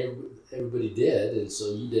 That's the way everybody did, and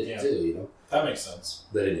so you did it too, That makes sense.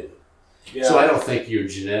 But anyway. Yeah. So I don't think you're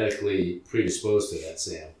genetically predisposed to that,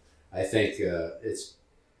 Sam. I think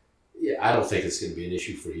I don't think it's going to be an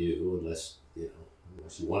issue for you unless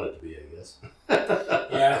you want it to be, I guess.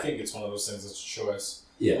 I think it's one of those things that's a choice.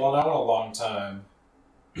 Yeah. Well, I went a long time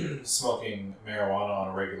smoking marijuana on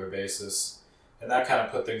a regular basis, and that kind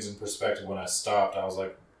of put things in perspective when I stopped. I was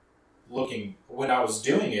like, when I was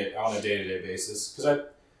doing it on a day-to-day basis, because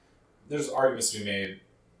there's arguments to be made,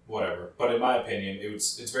 whatever. But in my opinion,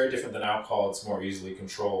 it's very different than alcohol. It's more easily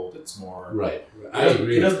controlled. It's more... Right. I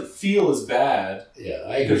agree. It doesn't feel as bad. Yeah,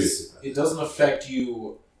 I agree with you. It doesn't affect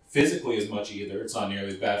you physically as much either. It's not nearly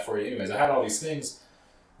as bad for you. Anyways, I had all these things,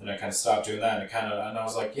 and I kind of stopped doing that, and I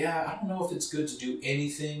was like, I don't know if it's good to do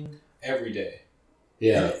anything every day.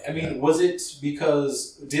 Yeah. And, I mean, was it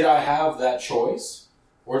because... Did I have that choice?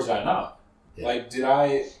 Or did I not? Yeah. Like,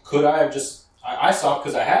 could I have just... I stopped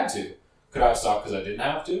because I had to. Could I have stopped because I didn't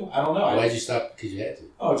have to? I don't know. Why'd you stop because you had to?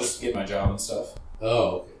 Oh, just to get my job and stuff. Oh,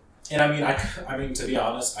 okay. And I mean, to be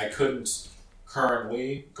honest, I couldn't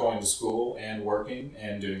currently going to school and working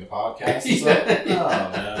and doing the podcast and stuff.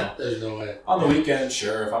 No. There's no way. On the weekend,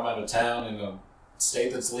 sure. If I'm out of town in a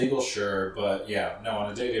state that's legal, sure. But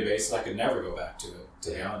on a day-to-day basis, I could never go back to it,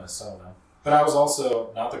 to be honest. I don't know. But I was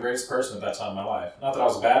also not the greatest person at that time in my life. Not that I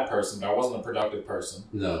was a bad person, but I wasn't a productive person.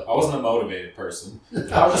 No. I wasn't a motivated person.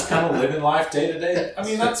 I was just kind of living life day to day. I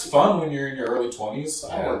mean, that's fun when you're in your early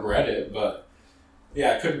 20s. I don't regret it, but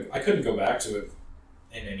I couldn't go back to it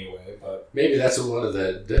in any way. But maybe that's one of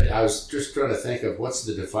the... I was just trying to think of what's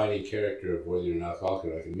the defining character of whether you're an alcoholic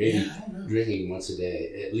or not. Maybe drinking once a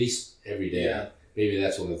day, at least every day. Yeah. Maybe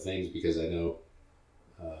that's one of the things because I know...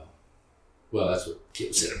 that's what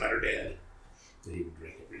Kim said about her dad. That he would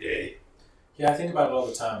drink every day. Yeah, I think about it all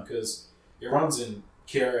the time because it runs in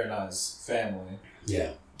Kira and I's family.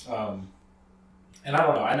 Yeah. And I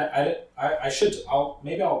don't know. I should.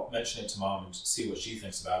 Maybe I'll mention it to Mom and see what she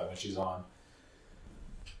thinks about it when she's on.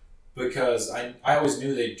 Because I always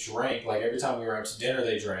knew they drank. Like every time we were out to dinner,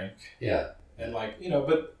 they drank. Yeah. And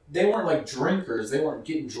but they weren't like drinkers. They weren't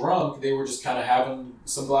getting drunk. They were just kind of having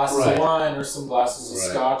some glasses of wine or some glasses of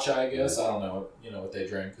scotch, I guess. I don't know, what they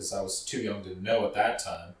drank because I was too young to know at that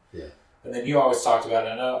time. Yeah. And then you always talked about it.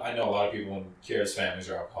 I know a lot of people in Kira's families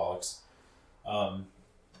are alcoholics.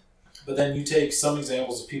 But then you take some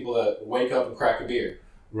examples of people that wake up and crack a beer.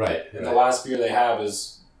 Right. And the last beer they have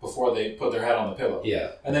is before they put their head on the pillow.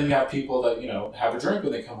 Yeah. And then you have people that, have a drink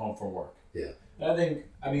when they come home from work. Yeah.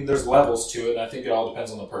 And there's levels to it, and I think it all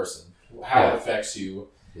depends on the person, how it affects you.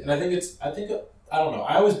 Yeah. And I don't know,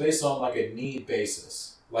 I always base it on like a need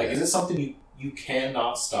basis. Like, is it something you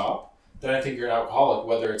cannot stop? Then I think you're an alcoholic,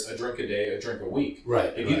 whether it's a drink a day, a drink a week.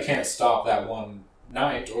 Right. If you can't stop that one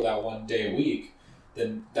night or that one day a week,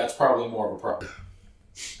 then that's probably more of a problem.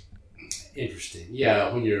 Interesting.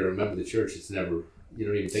 Yeah, when you're a member of the church, it's never, you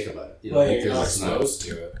don't even think about it. You're not exposed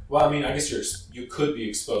to it. Well, I mean, I guess you could be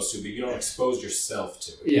exposed to it, but you don't expose yourself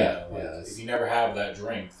to it. Yeah. If you never have that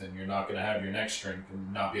drink, then you're not going to have your next drink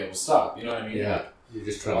and not be able to stop. You know what I mean? Yeah. You're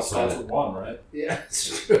just trying to plan starts with one, right? Yeah,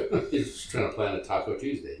 it's true. You're just trying to plan a Taco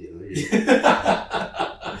Tuesday,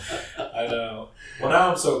 I know. Well, now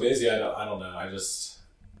I'm so busy, I don't know. I just,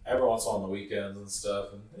 every once in a while on the weekends and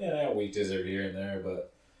stuff, and weekdays every here and there,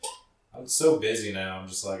 but I'm so busy now. I'm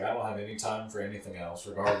just like, I don't have any time for anything else,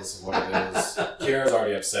 regardless of what it is. Kiara's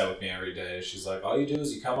already upset with me every day. She's like, all you do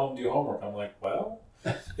is you come home and do homework. I'm like, well,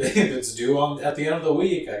 if it's due at the end of the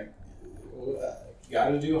week, I got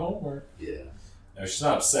to do homework. Yeah. No, she's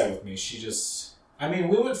not upset with me. She just... we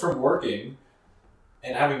went from working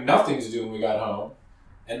and having nothing to do when we got home,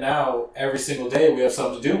 and now every single day we have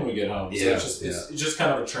something to do when we get home. So it's just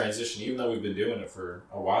kind of a transition, even though we've been doing it for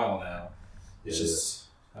a while now. It's just...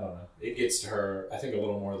 I don't know. It gets to her, I think, a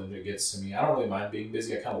little more than it gets to me. I don't really mind being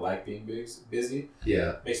busy. I kind of like being busy.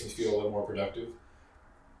 Yeah. Makes me feel a little more productive.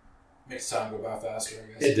 Makes time go by faster, I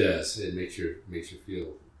guess. It does. It makes you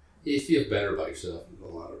feel... You feel better about yourself in a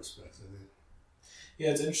lot of respects, I think.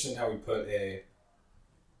 Yeah, it's interesting how we put a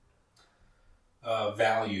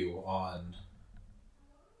value on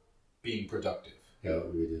being productive. Yeah,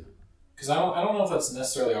 we do. Because I don't know if that's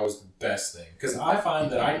necessarily always the best thing. Because I find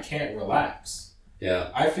that I can't relax. Yeah.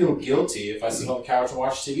 I feel guilty if I sit on the couch and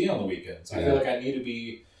watch TV on the weekends. I feel like I need to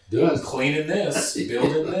be cleaning this,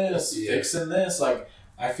 building this, fixing this. Like,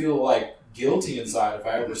 I feel like guilty inside if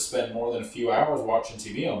I ever spend more than a few hours watching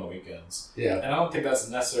TV on the weekends. Yeah. And I don't think that's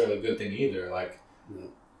necessarily a good thing either. Like,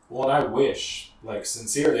 well, and I wish,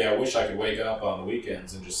 sincerely, I wish I could wake up on the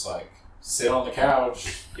weekends and just, sit on the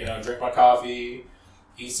couch, drink my coffee,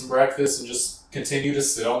 eat some breakfast, and just continue to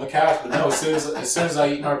sit on the couch. But no, as soon as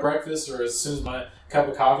I eat my breakfast or as soon as my cup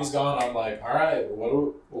of coffee's gone, I'm like, all right,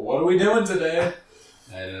 what are we doing today?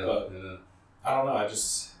 I know. But I don't know. I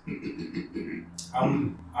just...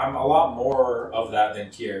 I'm a lot more of that than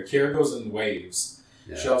Kiara. Kiara goes in waves.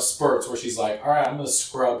 Yeah. She'll have spurts where she's like, all right, I'm going to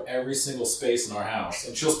scrub every single space in our house.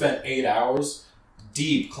 And she'll spend 8 hours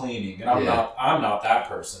deep cleaning. And I'm not that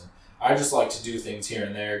person. I just like to do things here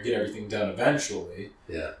and there, get everything done eventually.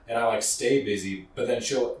 Yeah. And I stay busy. But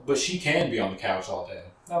she can be on the couch all day.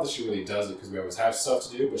 Not that she really does it because we always have stuff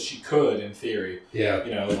to do, but she could in theory. Yeah.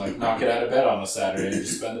 Knock it out of bed on a Saturday and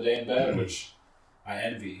just spend the day in bed, which I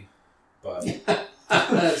envy. But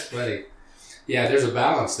that's funny. Yeah, there's a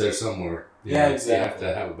balance there somewhere. Exactly. You have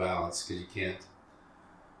to have a balance because you can't.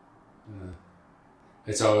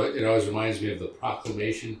 It always reminds me of the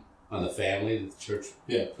proclamation on the family that the church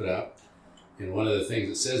put out. And one of the things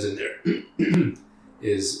it says in there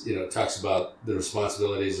is, it talks about the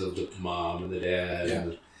responsibilities of the mom and the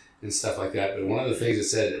dad and stuff like that. But one of the things it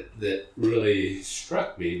said that really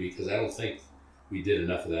struck me, because I don't think we did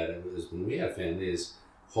enough of that, is when we had a family, is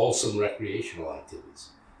wholesome recreational activities.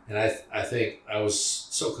 And I think I was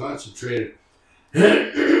so concentrated,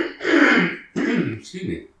 excuse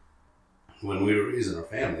me, when we were raising our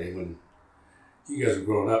family, when you guys were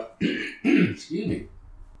growing up, excuse me,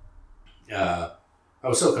 I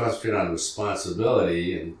was so concentrated on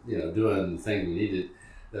responsibility and, doing the things we needed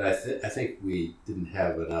that I think we didn't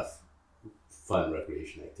have enough fun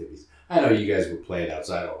recreation activities. I know you guys were playing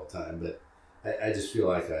outside all the time, but I just feel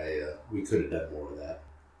like we could have done more of that.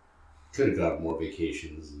 Could have gone more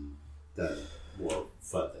vacations and done more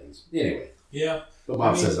fun things. Anyway. Yeah. But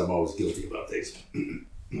Mom says I'm always guilty about things.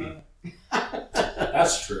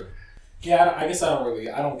 That's true. Yeah, I guess I don't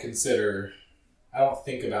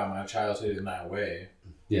think about my childhood in that way.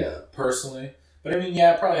 Yeah. Personally. But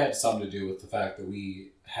it probably had something to do with the fact that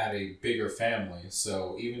we had a bigger family.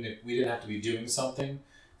 So even if we didn't have to be doing something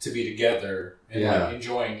to be together and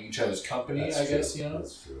enjoying each other's company, I guess.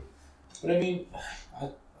 That's true. But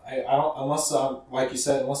I don't, unless I'm, like you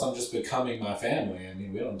said, unless I'm just becoming my family.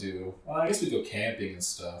 We don't do, I guess we go camping and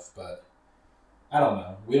stuff, but I don't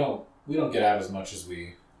know. We don't get out as much as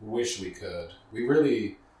we wish we could.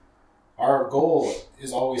 Our goal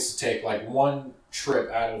is always to take one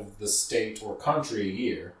trip out of the state or country a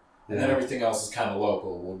year, and then everything else is kind of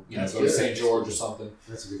local. We'll go to St. George or something.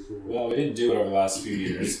 That's a good cool. Well, we didn't do it over the last few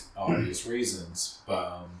years, obvious reasons,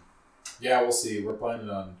 but Yeah, we'll see. We're planning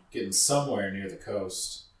on getting somewhere near the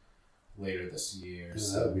coast later this year.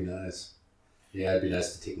 Yeah, that would be nice. Yeah, it'd be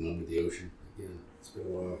nice to take Mom to the ocean again. It's been a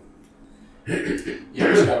while.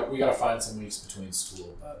 Yeah, we gotta find some weeks between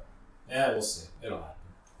school, but yeah, we'll see. It'll happen.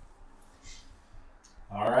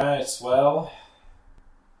 All right. Well,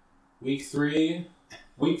 week 3,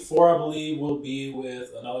 week 4, I believe, will be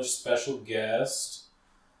with another special guest.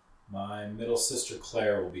 My middle sister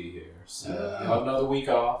Claire will be here, so we'll have another week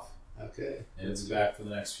off. Okay. And it's back for the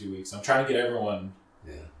next few weeks. I'm trying to get everyone.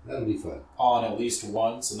 Yeah, that'll be fun. On at least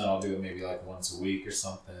once, and then I'll do it maybe like once a week or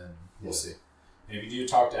something. We'll see. Maybe do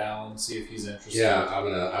talk to Alan, see if he's interested. Yeah,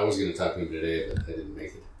 I was gonna talk to him today, but I didn't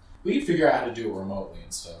make it. We can figure out how to do it remotely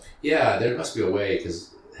and stuff. Yeah, there must be a way,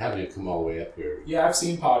 because having him come all the way up here. Yeah, I've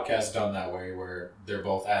seen podcasts done that way where they're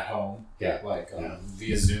both at home. Yeah. Like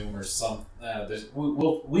via Zoom or something.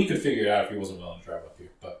 We could figure it out if he wasn't willing to drive up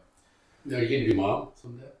here. But no, you're gonna do Mom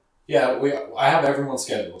someday? Yeah, I have everyone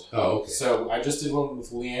scheduled. Oh, okay. So I just did one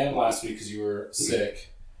with Leanne last week because you were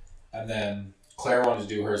sick. And then Claire wanted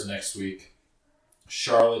to do hers next week.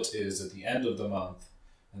 Charlotte is at the end of the month.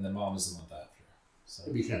 And then Mom is the month after. So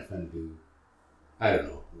it'd be kind of fun to do, I don't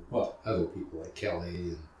know, what? Other people like Kelly.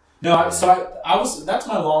 And no, I was, that's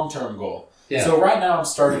my long-term goal. Yeah. So right now I'm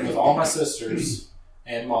starting with all my sisters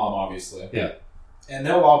and Mom, obviously. Yeah. And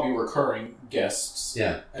they'll all be recurring guests.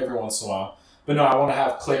 Yeah. Every once in a while. But no, I want to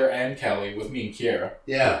have Claire and Kelly with me and Kiera.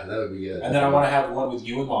 Yeah, that would be good. And then I want to have one with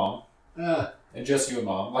you and Mom. And just you and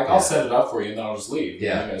Mom. Like, I'll set it up for you and then I'll just leave.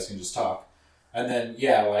 Yeah. You guys can just talk. And then,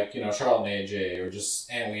 yeah, like, Charlotte and AJ or just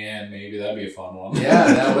Aunt Leanne, maybe. That'd be a fun one.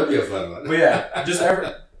 Yeah, that would be a fun one. But yeah, just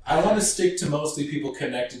I want to stick to mostly people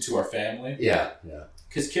connected to our family. Yeah.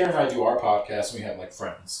 Because Kiera and I do our podcast and we have, like,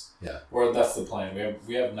 friends. Yeah. Or that's the plan.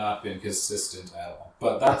 We have not been consistent at all.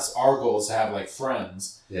 But that's our goal, is to have, like,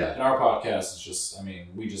 friends. Yeah. And our podcast is just,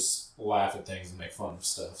 we just laugh at things and make fun of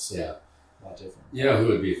stuff. So yeah. A lot different. You know who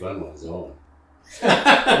would be a fun one is Owen.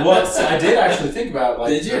 Well, I did actually think about,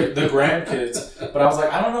 like, the grandkids. But I was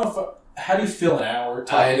like, I don't know how do you fill an hour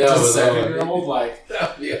talking to a 7-year-old? Like,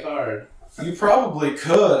 that would be hard. You probably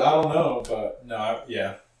could. I don't know. But, no,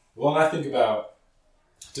 yeah. Well, and I think about,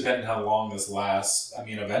 depending how long this lasts,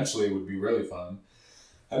 eventually it would be really fun.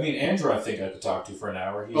 Andrew, I think I could talk to for an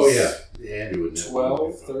hour. He's Andrew would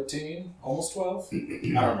 12, 13, almost 12. I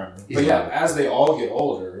don't remember. But yeah, as they all get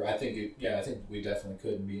older, I think we definitely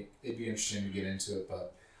could. It'd be interesting to get into it.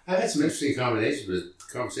 But I've had some interesting conversations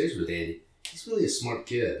with Andy. He's really a smart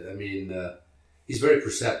kid. He's very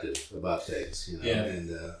perceptive about things. Yeah.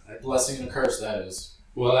 And blessing and a curse, that is.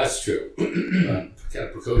 Well, that's true. Kind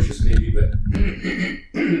of precocious, maybe, but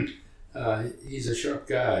he's a sharp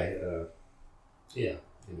guy. Yeah.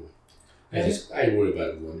 Anyway, I worry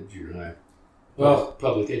about him going to junior high. Well,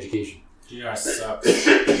 public education. Junior high sucks.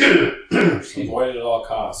 Avoid it at all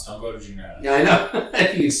costs. Don't go to junior high. Yeah, I know.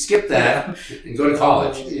 If you can skip that and go to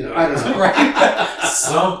college, I don't know. Right?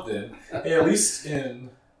 Something. Hey, at least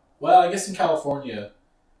I guess in California,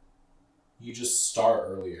 you just start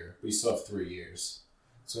earlier, but you still have 3 years.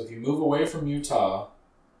 So if you move away from Utah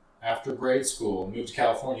after grade school and move to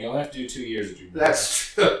California, you only have to do 2 years of junior high.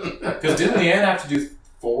 That's true. Because didn't Leanne have to do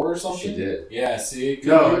 4 or something? She did. Yeah, see? It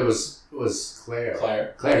was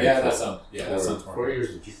Claire. Claire. Yeah, that sounds more 4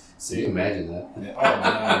 years. Can you imagine that? Yeah. Oh,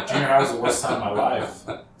 no. Junior high was the worst time of my life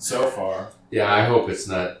so far. Yeah, I hope it's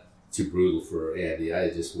not too brutal for Andy. I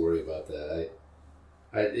just worry about that.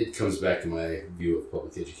 It comes back to my view of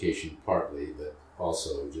public education partly, but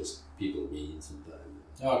also just people are mean sometimes.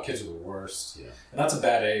 Oh, kids are the worst. Yeah. And that's a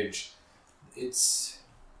bad age. I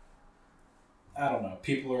don't know.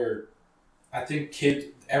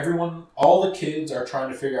 All the kids are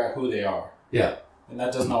trying to figure out who they are. Yeah. And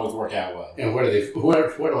that doesn't always work out well. And where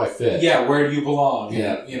do I fit? Yeah, where do you belong?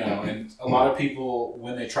 Yeah. And a lot of people,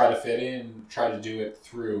 when they try to fit in, try to do it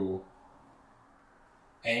through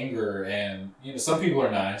anger, and some people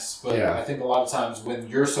are nice, but I think a lot of times when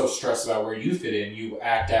you're so stressed about where you fit in, you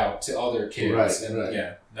act out to other kids. Right.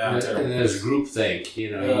 Yeah. And there's groupthink, you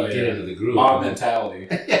get into the group. Mob mentality.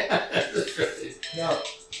 Yeah.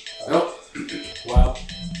 Nope. Well,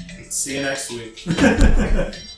 see you next week.